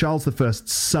back, and Charles I's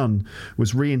son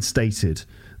was reinstated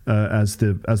as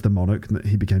the monarch.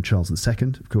 He became Charles II,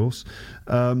 of course.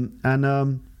 But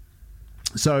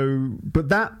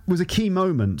that was a key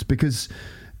moment because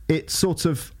it sort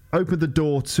of opened the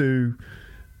door to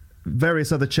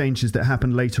various other changes that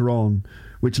happened later on,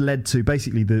 which led to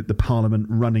basically the Parliament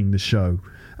running the show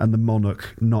and the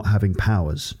monarch not having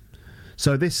powers.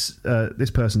 So this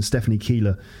person, Stephanie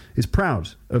Keeler, is proud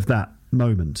of that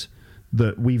moment,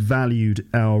 that we valued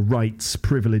our rights,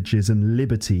 privileges and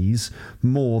liberties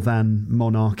more than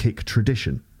monarchic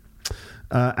tradition.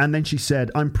 And then she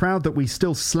said, "I'm proud that we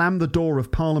still slam the door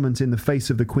of Parliament in the face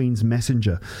of the Queen's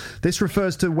messenger. This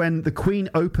refers to when the Queen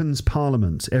opens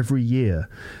Parliament every year.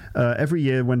 Every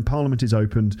year when Parliament is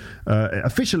opened,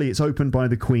 officially it's opened by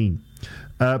the Queen.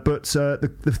 But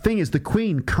the thing is, the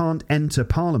Queen can't enter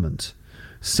Parliament.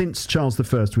 Since Charles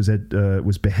I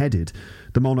was beheaded,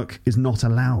 the monarch is not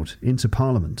allowed into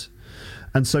Parliament.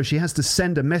 And so she has to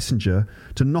send a messenger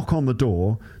to knock on the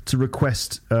door to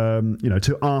request,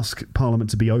 to ask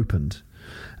Parliament to be opened.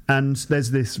 And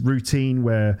there's this routine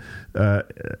where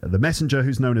the messenger,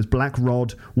 who's known as Black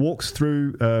Rod, walks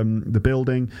through the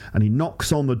building and he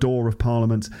knocks on the door of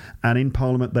Parliament. And in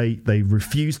Parliament, they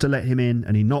refuse to let him in,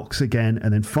 and he knocks again,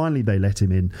 and then finally they let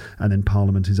him in, and then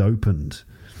Parliament is opened.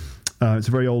 It's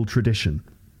a very old tradition.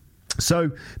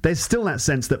 So there's still that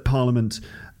sense that Parliament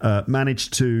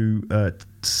managed to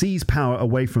seize power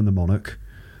away from the monarch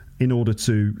in order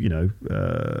to,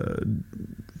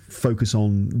 focus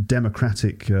on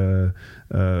democratic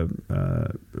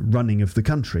running of the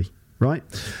country, right?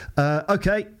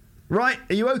 Okay, right,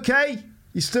 are you okay?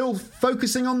 You still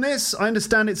focusing on this? I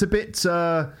understand it's a bit,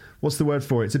 what's the word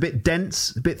for it? It's a bit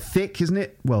dense, a bit thick, isn't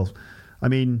it? Well,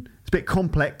 it's a bit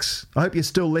complex. I hope you're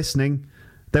still listening.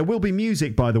 There will be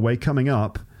music, by the way, coming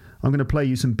up. I'm going to play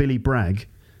you some Billy Bragg.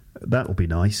 That'll be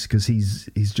nice because he's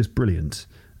just brilliant.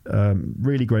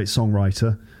 Really great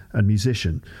songwriter and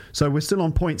musician. So we're still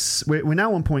on points. We're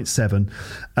now on point 7,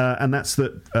 and that's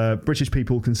that British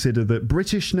people consider that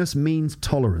Britishness means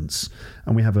tolerance.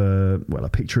 And we have a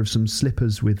picture of some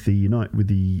slippers with the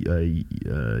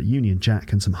Union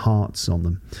Jack and some hearts on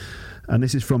them. And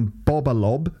this is from Boba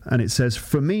Lob, and it says,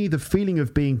 "For me, the feeling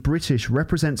of being British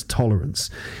represents tolerance,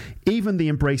 even the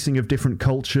embracing of different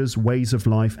cultures, ways of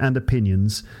life and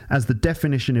opinions as the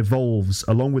definition evolves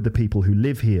along with the people who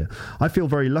live here. I feel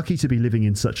very lucky to be living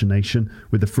in such a nation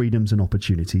with the freedoms and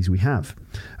opportunities we have."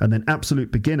 And then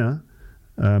Absolute Beginner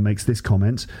makes this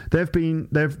comment: there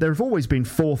have always been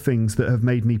 4 things that have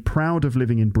made me proud of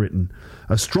living in Britain: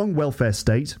 a strong welfare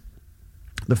state,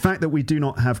 the fact that we do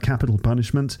not have capital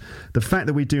punishment, the fact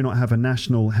that we do not have a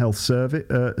national health service,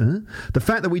 the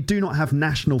fact that we do not have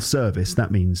national service,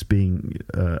 that means being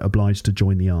obliged to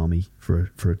join the army for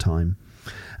a time,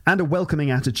 and a welcoming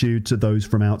attitude to those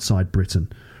from outside Britain.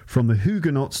 From the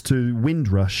Huguenots to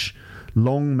Windrush,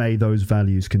 long may those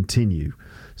values continue.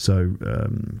 So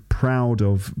proud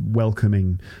of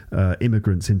welcoming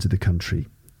immigrants into the country.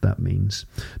 That means.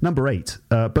 Number 8,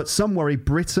 but some worry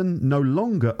Britain no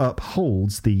longer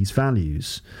upholds these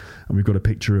values. And we've got a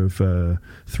picture of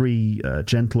 3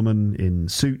 gentlemen in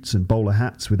suits and bowler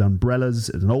hats with umbrellas.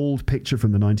 It's an old picture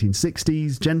from the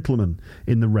 1960s, gentlemen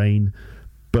in the rain.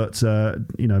 But,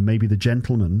 maybe the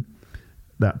gentleman,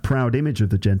 that proud image of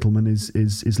the gentleman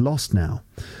is lost now.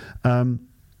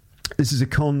 This is a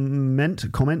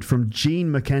comment from Jean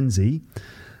Mackenzie.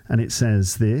 And it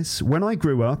says this: "When I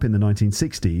grew up in the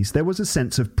 1960s, there was a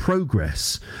sense of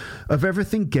progress, of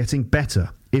everything getting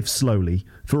better, if slowly,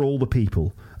 for all the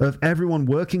people, of everyone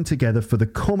working together for the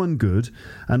common good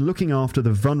and looking after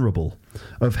the vulnerable,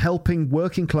 of helping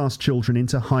working class children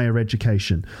into higher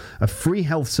education, a free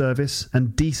health service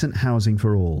and decent housing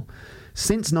for all.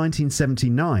 Since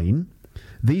 1979,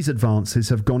 these advances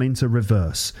have gone into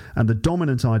reverse, and the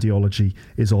dominant ideology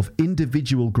is of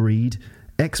individual greed,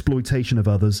 exploitation of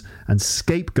others, and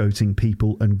scapegoating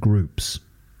people and groups.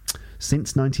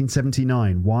 Since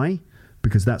 1979. Why?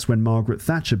 Because that's when Margaret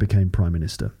Thatcher became Prime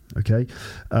Minister. Okay?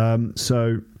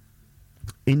 So,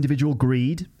 individual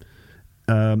greed,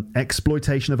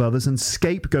 exploitation of others, and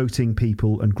scapegoating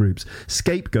people and groups.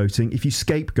 Scapegoating, if you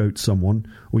scapegoat someone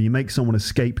or you make someone a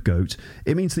scapegoat,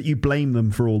 it means that you blame them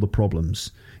for all the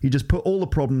problems. You just put all the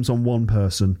problems on one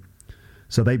person,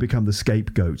 so they become the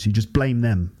scapegoat. You just blame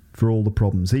them for all the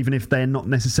problems, even if they're not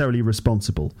necessarily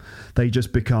responsible. They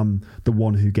just become the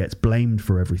one who gets blamed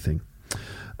for everything.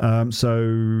 So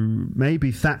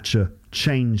maybe Thatcher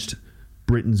changed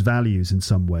Britain's values in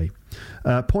some way.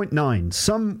 Point 9.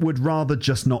 Some would rather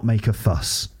just not make a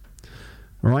fuss.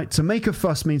 All right? To make a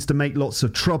fuss means to make lots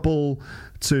of trouble,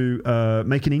 to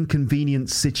make an inconvenient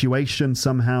situation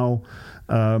somehow,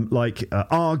 like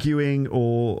arguing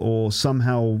or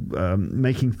somehow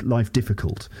making life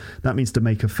difficult. That means to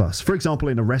make a fuss. For example,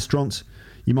 in a restaurant,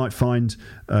 you might find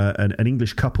an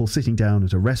English couple sitting down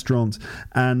at a restaurant,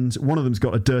 and one of them's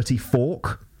got a dirty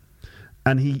fork,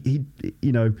 and he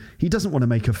doesn't want to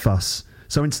make a fuss.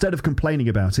 So instead of complaining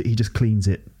about it, he just cleans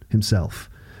it himself.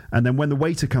 And then when the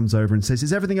waiter comes over and says,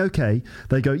 "Is everything okay?"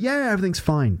 they go, "Yeah, everything's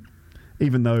fine,"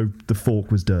 even though the fork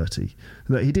was dirty.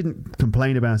 That he didn't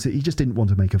complain about it, he just didn't want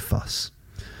to make a fuss.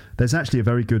 There's actually a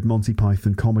very good Monty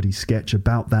Python comedy sketch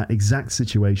about that exact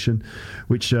situation,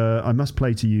 which I must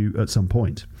play to you at some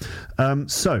point.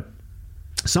 So,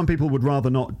 some people would rather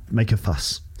not make a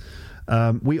fuss.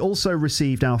 We also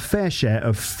received our fair share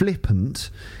of flippant,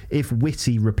 if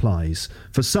witty, replies.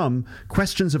 For some,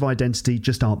 questions of identity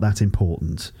just aren't that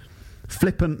important.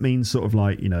 Flippant means sort of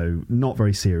like, not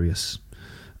very serious,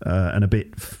 and a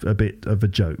bit of a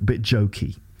joke, a bit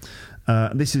jokey.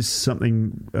 This is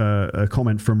something, a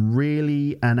comment from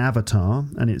Really an Avatar,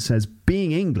 and it says,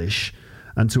 being English,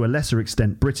 and to a lesser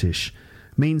extent British,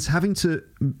 means having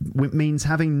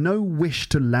no wish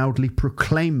to loudly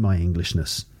proclaim my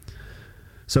Englishness.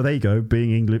 So there you go,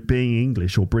 being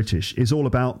English or British is all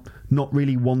about not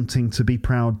really wanting to be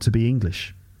proud to be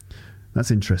English.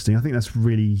 That's interesting. I think that's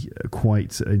really quite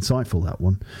insightful, that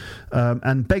one.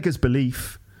 And Beggar's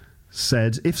Belief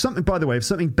said, if something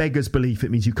beggars belief,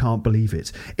 it means you can't believe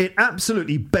it. It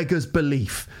absolutely beggars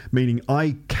belief, meaning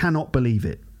I cannot believe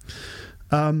it.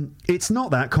 It's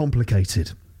not that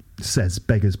complicated, says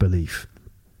Beggar's Belief.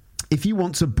 If you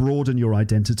want to broaden your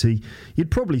identity,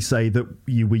 you'd probably say that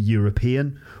you were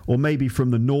European, or maybe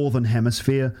from the Northern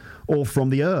Hemisphere, or from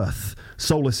the Earth,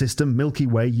 solar system, Milky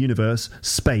Way, universe,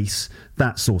 space,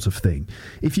 that sort of thing.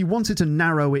 If you wanted to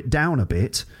narrow it down a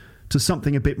bit to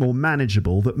something a bit more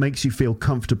manageable that makes you feel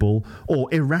comfortable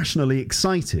or irrationally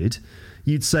excited,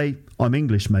 you'd say, I'm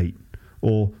English, mate,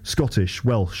 or Scottish,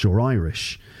 Welsh, or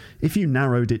Irish. If you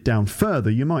narrowed it down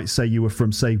further, you might say you were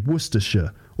from, say,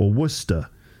 Worcestershire or Worcester.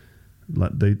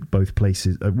 Like both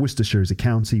places, Worcestershire is a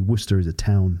county, Worcester is a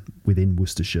town within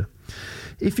Worcestershire.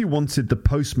 If you wanted the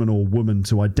postman or woman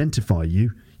to identify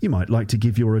you, you might like to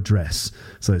give your address.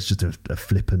 So it's just a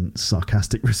flippant,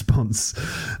 sarcastic response,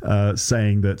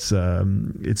 saying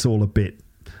that it's all a bit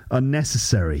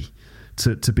unnecessary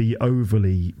to be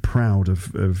overly proud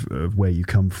of where you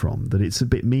come from, that it's a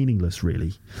bit meaningless,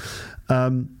 really.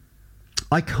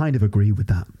 I kind of agree with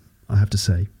that, I have to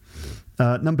say.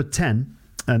 Number 10,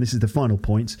 and this is the final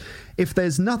point, if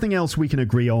there's nothing else we can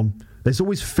agree on, there's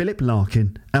always Philip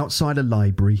Larkin outside a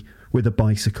library with a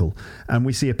bicycle. And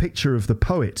we see a picture of the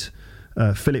poet,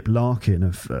 Philip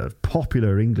Larkin, a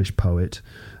popular English poet.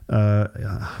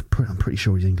 I'm pretty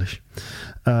sure he's English.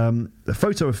 A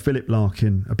photo of Philip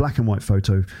Larkin, a black and white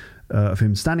photo of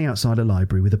him standing outside a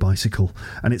library with a bicycle,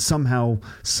 and it somehow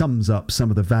sums up some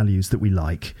of the values that we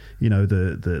like.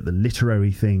 The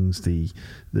literary things, the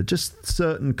just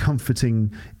certain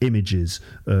comforting images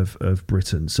of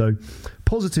Britain. So,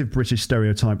 positive British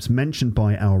stereotypes mentioned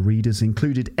by our readers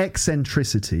included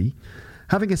eccentricity,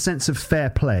 having a sense of fair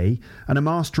play, and a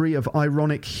mastery of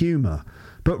ironic humour.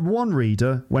 But one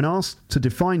reader, when asked to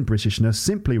define Britishness,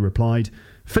 simply replied,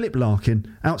 Philip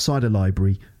Larkin outside a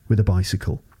library with a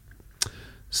bicycle.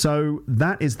 So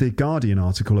that is the Guardian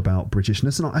article about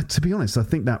Britishness, and to be honest, I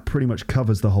think that pretty much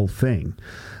covers the whole thing.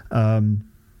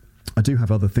 I do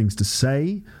have other things to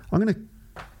say. I'm going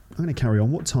to carry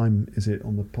on. What time is it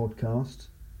on the podcast?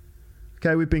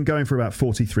 Okay, we've been going for about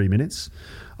 43 minutes.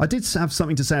 I did have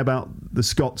something to say about the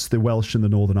Scots, the Welsh and the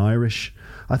Northern Irish.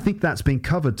 I think that's been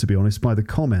covered, to be honest, by the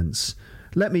comments.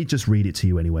 Let me just read it to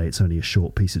you anyway. It's only a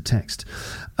short piece of text.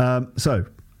 So,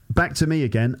 back to me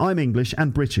again. I'm English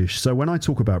and British, so when I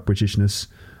talk about Britishness,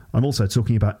 I'm also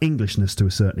talking about Englishness to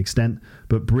a certain extent,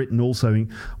 but Britain also...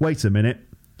 Wait a minute.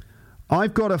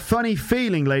 I've got a funny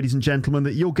feeling, ladies and gentlemen,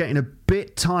 that you're getting a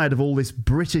bit tired of all this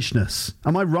Britishness.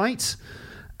 Am I right?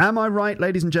 Am I right,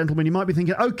 ladies and gentlemen? You might be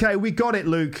thinking, OK, we got it,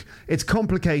 Luke. It's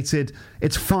complicated.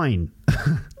 It's fine.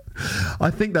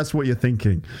 I think that's what you're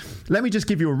thinking. Let me just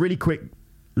give you a really quick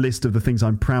list of the things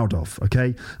I'm proud of,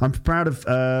 OK? I'm proud of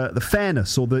the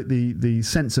fairness, or the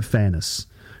sense of fairness.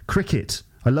 Cricket.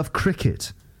 I love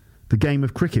cricket. The game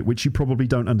of cricket, which you probably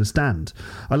don't understand.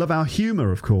 I love our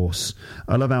humour, of course.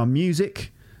 I love our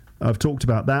music. I've talked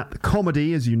about that. The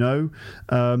comedy, as you know.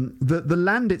 The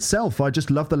land itself, I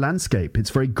just love the landscape. It's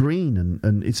very green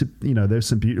and it's there's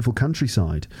some beautiful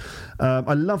countryside.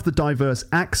 I love the diverse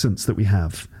accents that we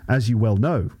have, as you well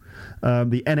know.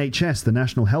 The NHS, the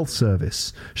National Health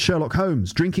Service. Sherlock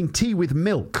Holmes, drinking tea with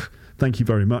milk. Thank you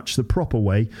very much. The proper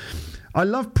way. I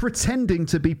love pretending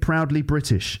to be proudly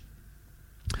British.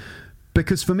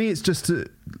 Because for me, it's just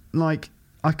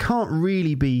I can't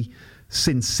really be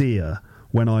sincere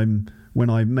when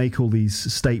I make all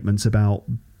these statements about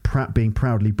being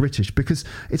proudly British, because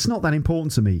it's not that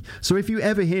important to me. So if you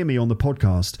ever hear me on the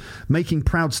podcast making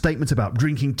proud statements about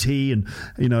drinking tea and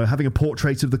having a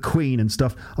portrait of the Queen and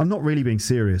stuff, I'm not really being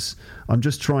serious. I'm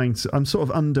sort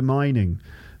of undermining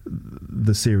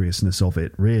the seriousness of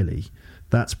it, really.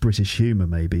 That's British humour,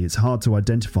 maybe. It's hard to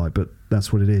identify, but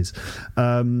that's what it is.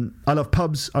 I love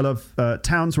pubs. I love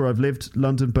towns where I've lived.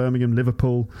 London, Birmingham,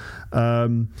 Liverpool. I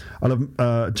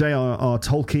love J.R.R.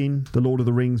 Tolkien, The Lord of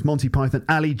the Rings, Monty Python,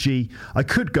 Ali G. I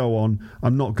could go on.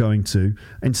 I'm not going to.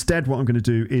 Instead, what I'm going to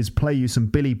do is play you some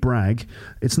Billy Bragg.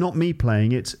 It's not me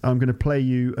playing it. I'm going to play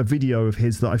you a video of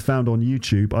his that I found on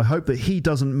YouTube. I hope that he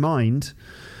doesn't mind.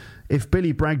 If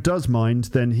Billy Bragg does mind,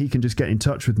 then he can just get in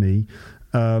touch with me.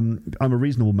 I'm a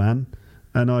reasonable man,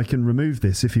 and I can remove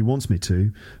this if he wants me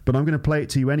to, but I'm going to play it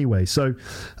to you anyway. So,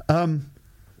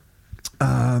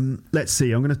 let's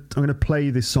see. I'm going to play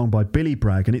this song by Billy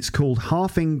Bragg, and it's called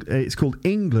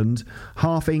England,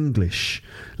 Half English.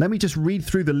 Let me just read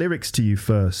through the lyrics to you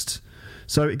first.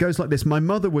 So it goes like this: My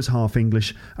mother was half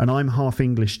English, and I'm half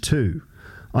English too.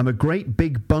 I'm a great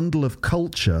big bundle of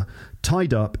culture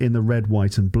tied up in the red,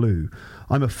 white, and blue.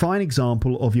 I'm a fine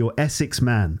example of your Essex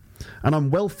man. And I'm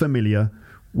well familiar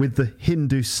with the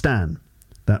Hindustan.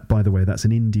 That, by the way, that's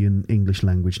an Indian English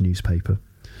language newspaper.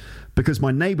 Because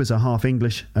my neighbours are half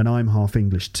English and I'm half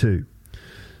English too.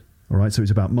 All right, so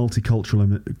it's about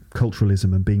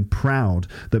multiculturalism and being proud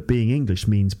that being English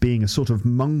means being a sort of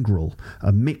mongrel,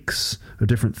 a mix of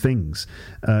different things.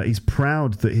 He's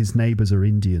proud that his neighbours are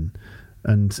Indian,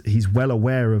 and he's well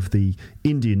aware of the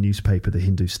Indian newspaper, the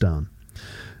Hindustan.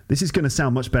 This is going to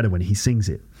sound much better when he sings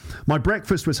it. My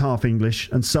breakfast was half English,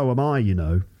 and so am I,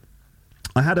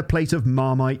 I had a plate of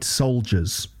Marmite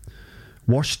Soldiers,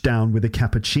 washed down with a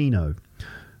cappuccino.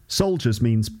 Soldiers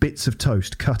means bits of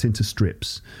toast cut into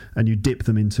strips, and you dip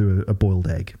them into a boiled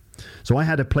egg. So I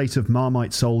had a plate of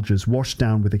Marmite Soldiers, washed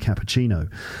down with a cappuccino.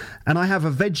 And I have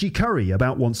a veggie curry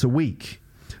about once a week.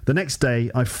 The next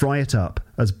day, I fry it up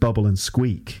as Bubble and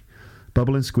Squeak.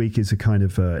 Bubble and Squeak is a kind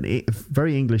of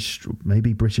very English,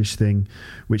 maybe British thing,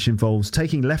 which involves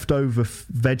taking leftover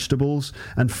vegetables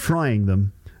and frying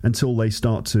them until they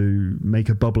start to make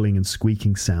a bubbling and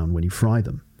squeaking sound when you fry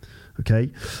them.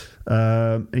 Okay?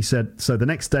 He said, so the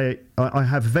next day, I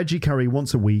have veggie curry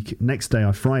once a week. Next day,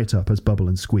 I fry it up as Bubble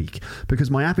and Squeak, because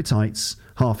my appetite's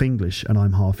half English and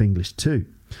I'm half English too.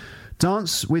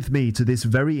 Dance with me to this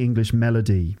very English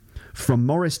melody, from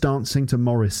Morris dancing to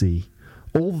Morrissey.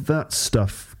 All that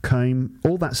stuff came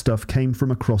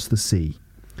from across the sea.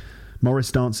 Morris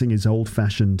dancing is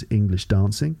old-fashioned English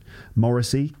dancing.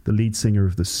 Morrissey, the lead singer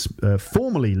of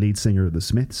formerly lead singer of the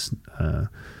Smiths,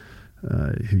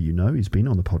 who he's been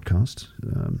on the podcast.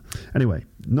 Anyway,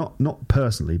 not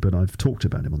personally, but I've talked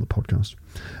about him on the podcast.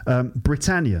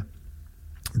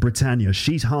 Britannia,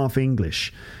 she's half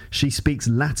English. She speaks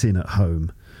Latin at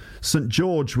home. St.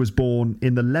 George was born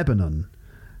in the Lebanon.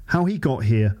 How he got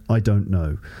here, I don't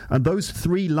know. And those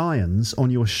 3 lions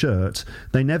on your shirt,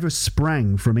 they never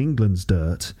sprang from England's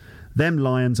dirt. Them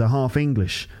lions are half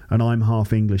English, and I'm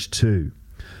half English too.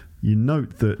 You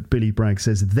note that Billy Bragg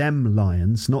says them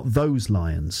lions, not those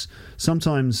lions.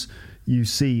 Sometimes you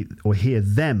see or hear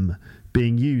them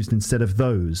being used instead of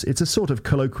those. It's a sort of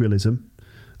colloquialism.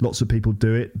 Lots of people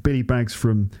do it. Billy Bragg's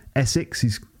from Essex.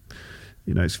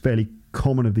 It's fairly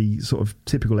common of the sort of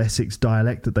typical Essex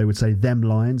dialect that they would say them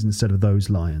lions instead of those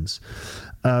lions.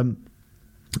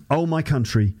 Oh, my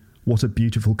country, what a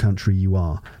beautiful country you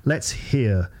are. Let's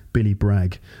hear Billy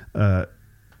Bragg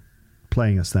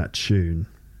playing us that tune.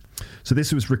 So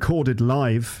this was recorded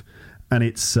live, and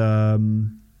it's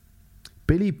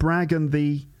Billy Bragg and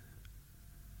the...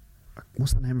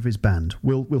 What's the name of his band?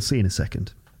 We'll see in a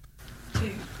second.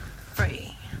 2,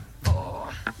 3, 4.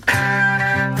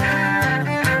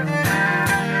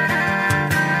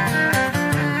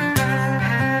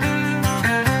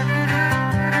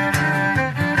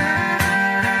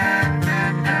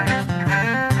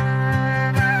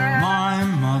 My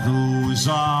mother was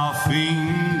half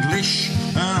English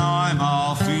and I'm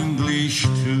half English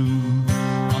too.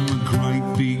 I'm a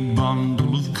great big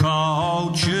bundle of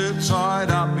culture tied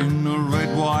up in the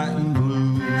red, white and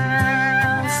blue.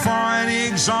 I'm a fine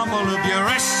example of your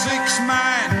Essex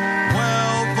man,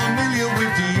 well familiar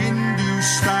with the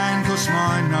Hindustan, 'cause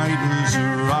my neighbours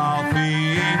are half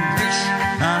English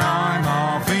and I'm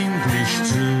half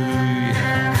English too.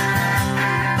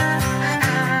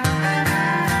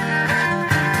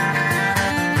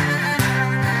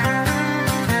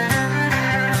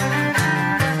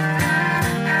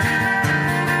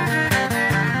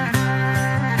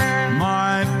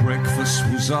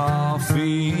 Was half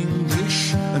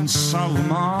English, and so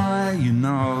am I, you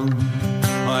know.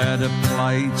 I had a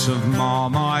plate of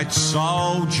Marmite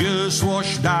soldiers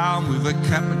washed down with a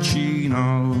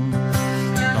cappuccino.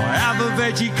 I have a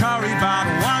veggie curry about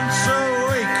once a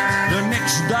week. The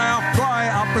next day I fry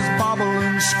it up as bubble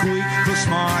and squeak, 'cause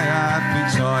my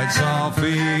appetite's half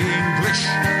English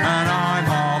and I'm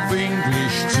half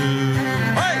English too.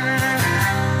 Hey!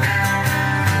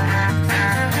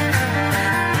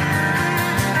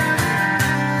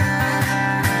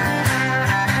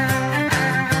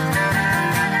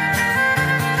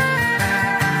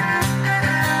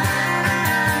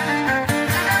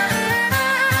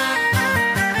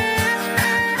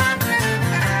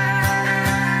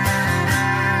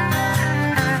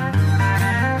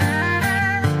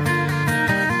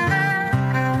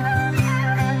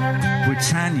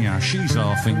 Britannia, she's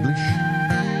half English.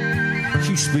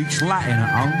 She speaks Latin at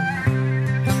home.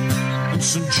 And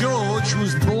St George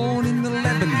was born in the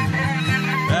Lebanon.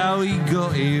 How he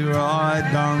got here, I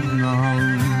don't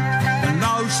know. And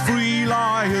those 3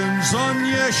 lions on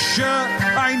your shirt,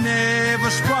 they never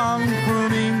sprung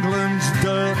from England's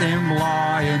dirt. Them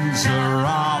lions are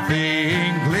half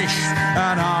English,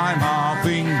 and I'm half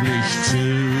English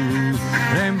too.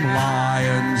 Them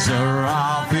lions are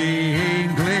half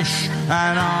English,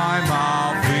 and I'm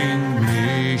half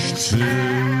English too.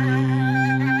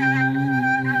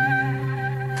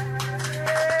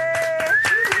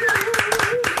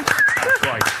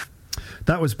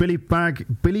 That was Billy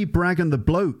Bragg and the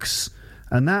Blokes,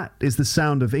 and that is the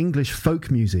sound of English folk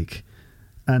music,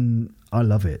 and I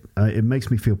love it. It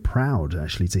makes me feel proud,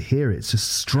 actually, to hear it. It's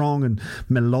just strong and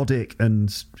melodic,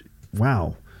 and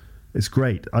wow, it's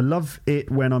great. I love it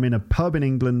when I'm in a pub in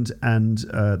England and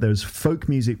there's folk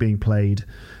music being played,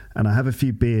 and I have a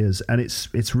few beers, and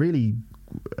it's really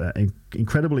an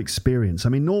incredible experience. I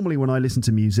mean, normally when I listen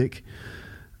to music,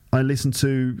 I listen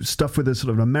to stuff with a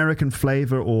sort of American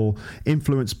flavour or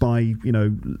influenced by, you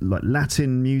know, like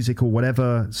Latin music or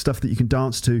whatever, stuff that you can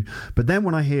dance to. But then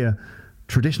when I hear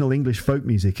traditional English folk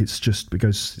music, it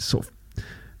goes sort of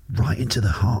right into the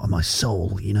heart of my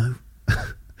soul, you know.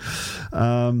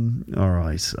 All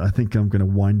right, I think I'm going to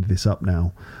wind this up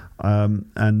now, and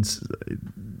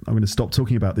I'm going to stop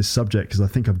talking about this subject because I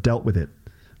think I've dealt with it,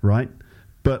 right?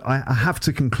 But I have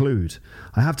to conclude.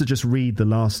 I have to just read the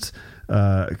last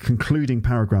concluding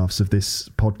paragraphs of this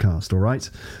podcast, all right?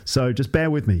 So just bear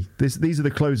with me. These are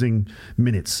the closing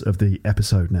minutes of the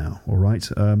episode now, all right?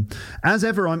 As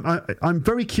ever, I'm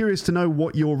very curious to know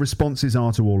what your responses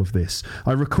are to all of this.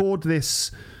 I record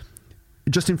this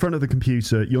just in front of the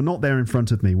computer. You're not there in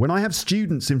front of me. When I have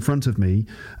students in front of me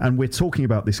and we're talking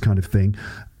about this kind of thing,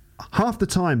 half the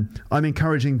time I'm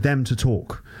encouraging them to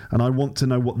talk, and I want to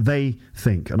know what they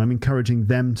think, and I'm encouraging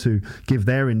them to give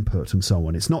their input and so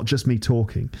on. It's not just me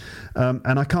talking,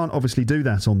 and I can't obviously do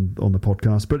that on the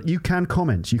podcast, but you can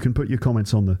comment. You can put your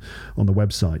comments on the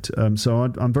website. So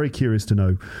I'm very curious to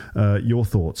know your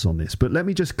thoughts on this. But let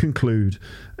me just conclude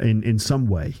in some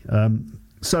way.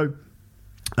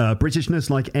 Britishness,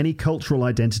 like any cultural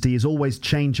identity, is always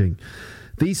changing.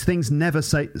 These things never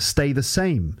stay the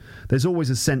same. There's always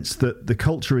a sense that the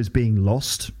culture is being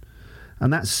lost,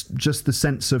 and that's just the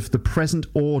sense of the present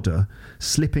order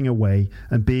slipping away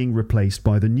and being replaced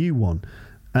by the new one.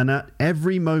 And at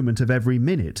every moment of every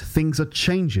minute, things are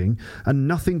changing and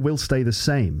nothing will stay the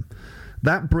same.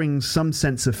 That brings some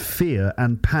sense of fear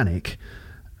and panic,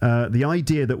 the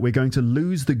idea that we're going to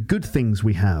lose the good things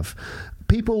we have.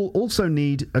 People also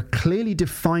need a clearly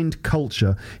defined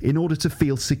culture in order to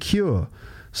feel secure,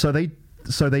 so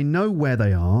they know where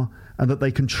they are and that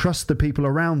they can trust the people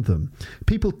around them.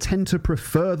 People tend to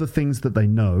prefer the things that they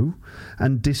know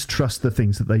and distrust the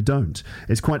things that they don't.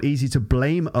 It's quite easy to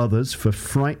blame others for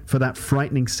that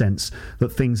frightening sense that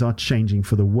things are changing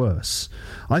for the worse.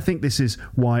 I think this is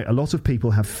why a lot of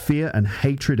people have fear and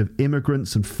hatred of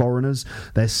immigrants and foreigners.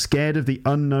 They're scared of the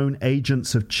unknown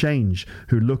agents of change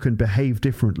who look and behave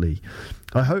differently.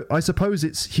 I suppose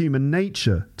it's human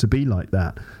nature to be like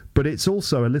that. But it's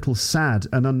also a little sad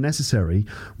and unnecessary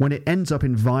when it ends up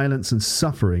in violence and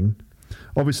suffering.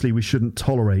 Obviously, we shouldn't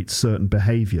tolerate certain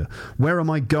behaviour. Where am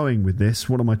I going with this?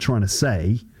 What am I trying to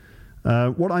say?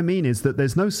 What I mean is that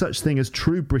there's no such thing as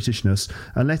true Britishness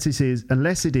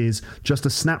unless it is just a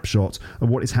snapshot of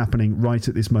what is happening right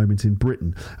at this moment in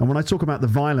Britain. And when I talk about the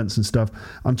violence and stuff,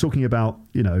 I'm talking about,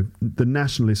 the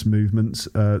nationalist movements,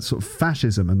 sort of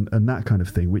fascism and that kind of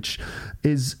thing, which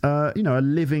is, a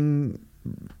living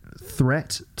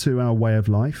threat to our way of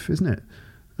life, isn't it?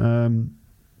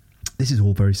 This is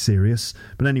all very serious.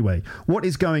 But anyway, what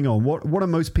is going on? What are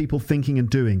most people thinking and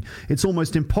doing? It's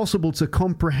almost impossible to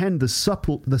comprehend the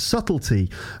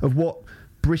subtlety of what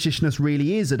Britishness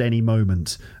really is at any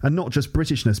moment. And not just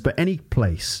Britishness, but any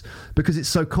place. Because it's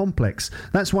so complex.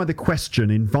 That's why the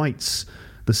question invites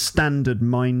the standard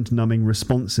mind-numbing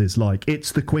responses like,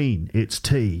 it's the Queen, it's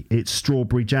tea, it's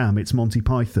strawberry jam, it's Monty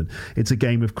Python, it's a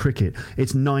game of cricket,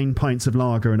 it's 9 pints of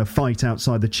lager and a fight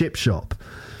outside the chip shop.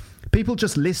 People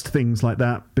just list things like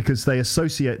that because they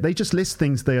just list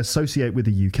things they associate with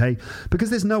the UK because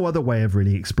there's no other way of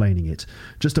really explaining it.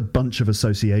 Just a bunch of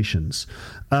associations.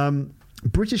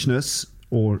 Britishness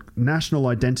or national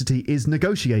identity is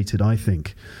negotiated, I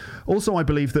think. Also, I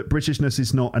believe that Britishness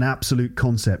is not an absolute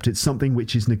concept. It's something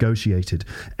which is negotiated.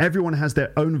 Everyone has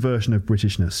their own version of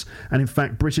Britishness. And in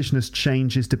fact, Britishness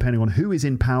changes depending on who is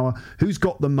in power, who's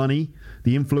got the money,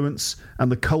 the influence,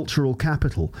 and the cultural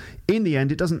capital. In the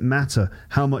end, it doesn't matter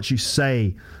how much you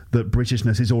say that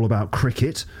Britishness is all about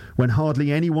cricket, when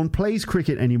hardly anyone plays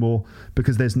cricket anymore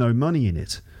because there's no money in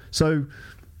it. So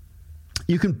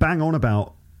you can bang on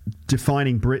about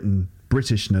defining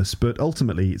Britishness, but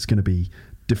ultimately it's going to be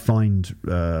defined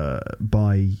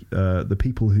by the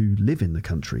people who live in the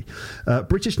country.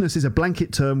 Britishness is a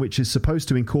blanket term which is supposed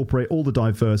to incorporate all the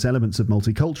diverse elements of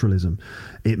multiculturalism.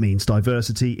 It means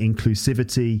diversity,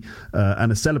 inclusivity,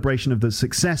 and a celebration of the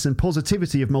success and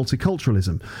positivity of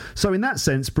multiculturalism. So in that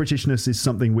sense, Britishness is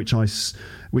something which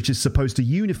is supposed to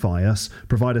unify us,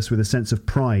 provide us with a sense of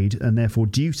pride and therefore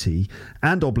duty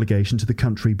and obligation to the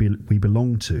country we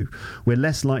belong to. We're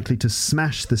less likely to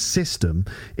smash the system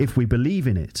if we believe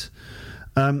in it.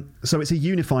 So it's a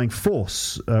unifying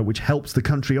force which helps the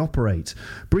country operate.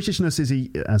 Britishness is,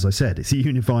 as I said, it's a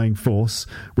unifying force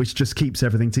which just keeps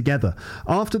everything together.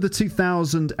 After the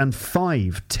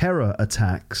 2005 terror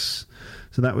attacks,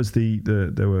 so that was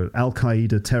there were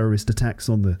Al-Qaeda terrorist attacks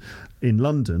in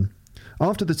London.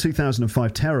 After the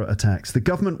 2005 terror attacks, the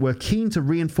government were keen to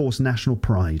reinforce national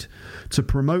pride, to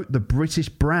promote the British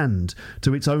brand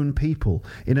to its own people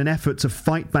in an effort to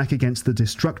fight back against the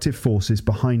destructive forces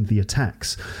behind the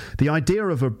attacks. The idea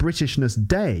of a Britishness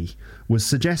Day was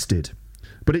suggested,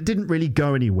 but it didn't really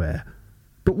go anywhere.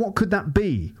 But what could that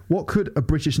be? What could a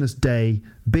Britishness Day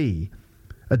be?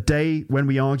 A day when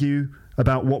we argue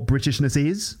about what Britishness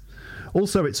is?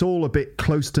 Also, it's all a bit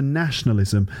close to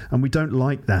nationalism, and we don't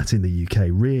like that in the UK,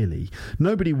 really.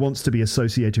 Nobody wants to be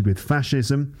associated with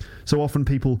fascism, so often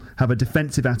people have a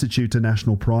defensive attitude to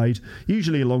national pride,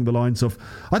 usually along the lines of,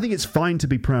 I think it's fine to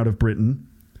be proud of Britain.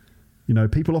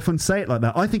 People often say it like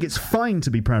that. I think it's fine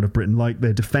to be proud of Britain, like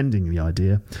they're defending the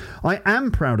idea. I am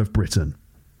proud of Britain.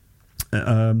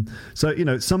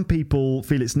 So, some people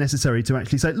feel it's necessary to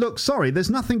actually say, look, sorry, there's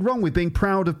nothing wrong with being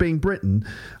proud of being Britain.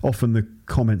 Often the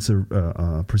comments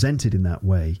are presented in that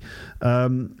way.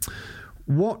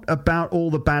 What about all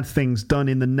the bad things done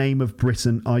in the name of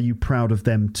Britain? Are you proud of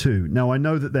them too? Now, I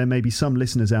know that there may be some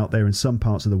listeners out there in some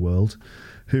parts of the world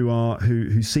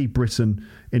who see Britain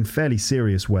in fairly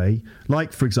serious way.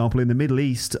 Like, for example, in the Middle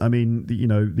East,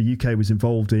 the UK was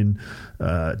involved in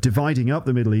dividing up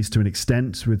the Middle East to an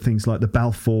extent with things like the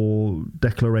Balfour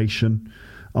Declaration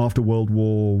after World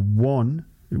War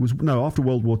after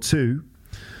World War II.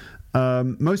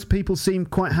 Most people seem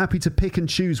quite happy to pick and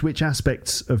choose which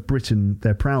aspects of Britain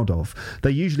they're proud of.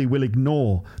 They usually will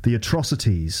ignore the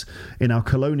atrocities in our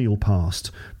colonial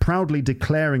past, proudly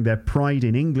declaring their pride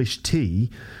in English tea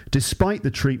despite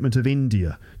the treatment of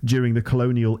India during the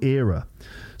colonial era.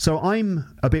 So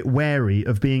I'm a bit wary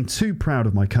of being too proud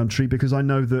of my country because I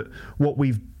know that what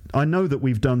we've I know that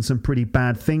we've done some pretty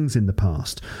bad things in the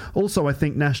past. Also, I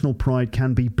think national pride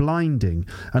can be blinding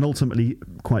and ultimately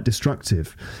quite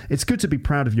destructive. It's good to be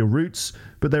proud of your roots,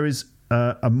 but there is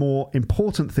a more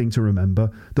important thing to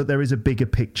remember, that there is a bigger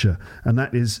picture, and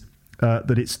that is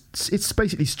that it's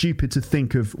basically stupid to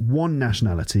think of one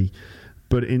nationality,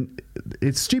 but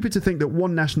it's stupid to think that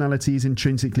one nationality is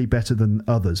intrinsically better than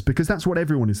others, because that's what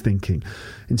everyone is thinking.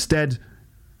 Instead,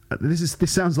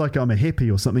 this sounds like I'm a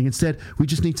hippie or something. Instead, we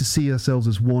just need to see ourselves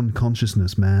as one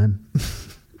consciousness, man.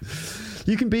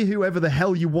 You can be whoever the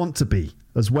hell you want to be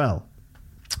as well.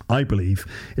 I believe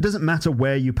it doesn't matter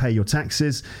where you pay your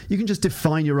taxes. You can just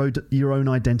define your own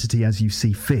identity as you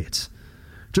see fit.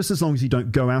 Just as long as you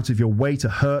don't go out of your way to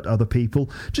hurt other people,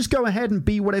 just go ahead and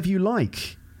be whatever you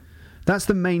like. That's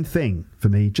the main thing for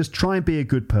me. Just try and be a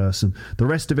good person. The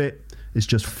rest of it is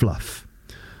just fluff.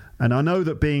 And I know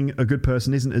that being a good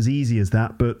person isn't as easy as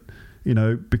that, but, you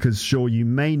know, because sure, you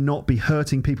may not be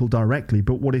hurting people directly,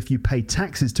 but what if you pay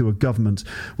taxes to a government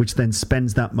which then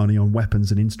spends that money on weapons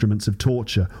and instruments of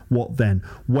torture? What then?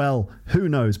 Well, who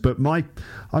knows? But I'm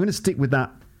going to stick with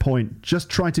that point. Just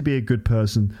try to be a good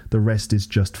person. The rest is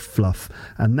just fluff.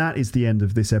 And that is the end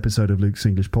of this episode of Luke's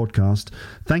English Podcast.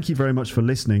 Thank you very much for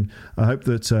listening. I hope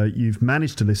that you've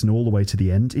managed to listen all the way to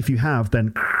the end. If you have,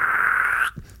 then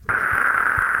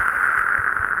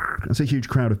that's a huge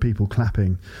crowd of people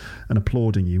clapping and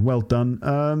applauding you. Well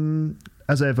done.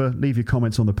 As ever, leave your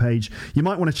comments on the page. You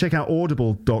might want to check out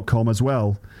audible.com as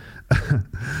well.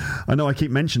 I know I keep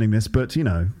mentioning this, but, you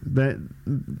know,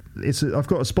 I've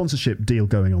got a sponsorship deal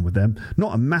going on with them.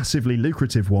 Not a massively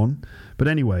lucrative one, but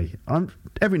anyway,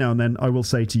 every now and then I will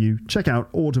say to you, check out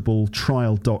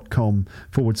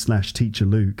audibletrial.com/Teacher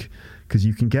Luke, because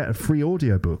you can get a free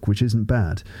audiobook, which isn't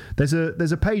bad. There's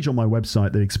a page on my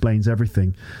website that explains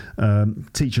everything,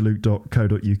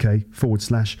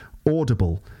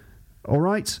 teacherluke.co.uk/audible. All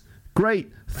right,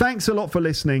 great. Thanks a lot for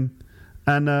listening.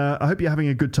 And I hope you're having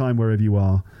a good time wherever you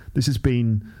are. This has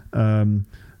been an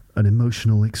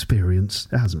emotional experience.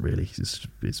 It hasn't really.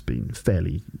 It's been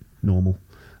fairly normal.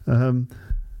 Okay,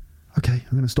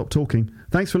 I'm going to stop talking.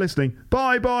 Thanks for listening.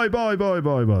 Bye, bye, bye, bye,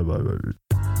 bye, bye, bye, bye.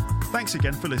 Thanks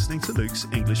again for listening to Luke's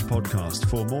English Podcast.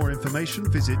 For more information,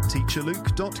 visit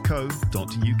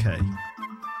teacherluke.co.uk.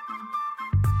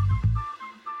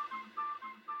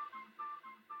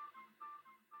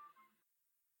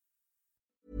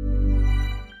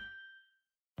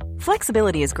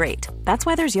 Flexibility is great. That's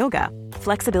why there's yoga.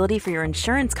 Flexibility for your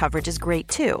insurance coverage is great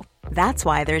too. That's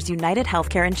why there's United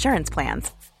Healthcare Insurance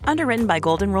Plans. Underwritten by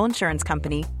Golden Rule Insurance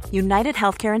Company, United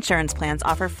Healthcare Insurance Plans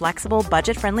offer flexible,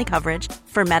 budget-friendly coverage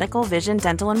for medical, vision,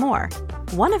 dental, and more.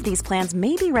 One of these plans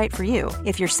may be right for you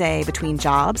if you're, say, between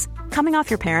jobs, coming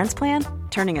off your parents' plan,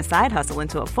 turning a side hustle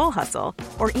into a full hustle,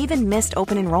 or even missed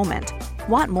open enrollment.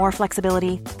 Want more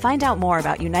flexibility? Find out more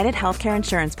about United Healthcare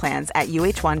Insurance Plans at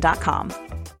uh1.com.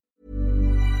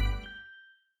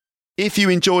 If you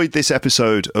enjoyed this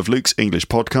episode of Luke's English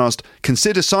Podcast,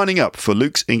 consider signing up for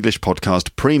Luke's English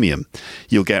Podcast Premium.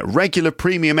 You'll get regular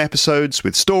premium episodes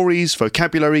with stories,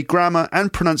 vocabulary, grammar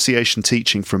and pronunciation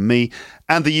teaching from me,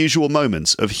 and the usual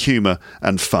moments of humour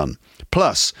and fun.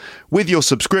 Plus, with your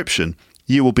subscription,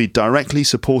 you will be directly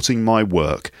supporting my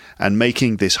work and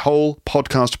making this whole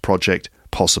podcast project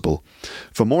possible.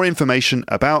 For more information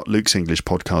about Luke's English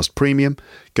Podcast Premium,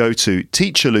 go to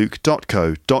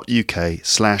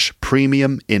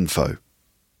teacherluke.co.uk/premium info.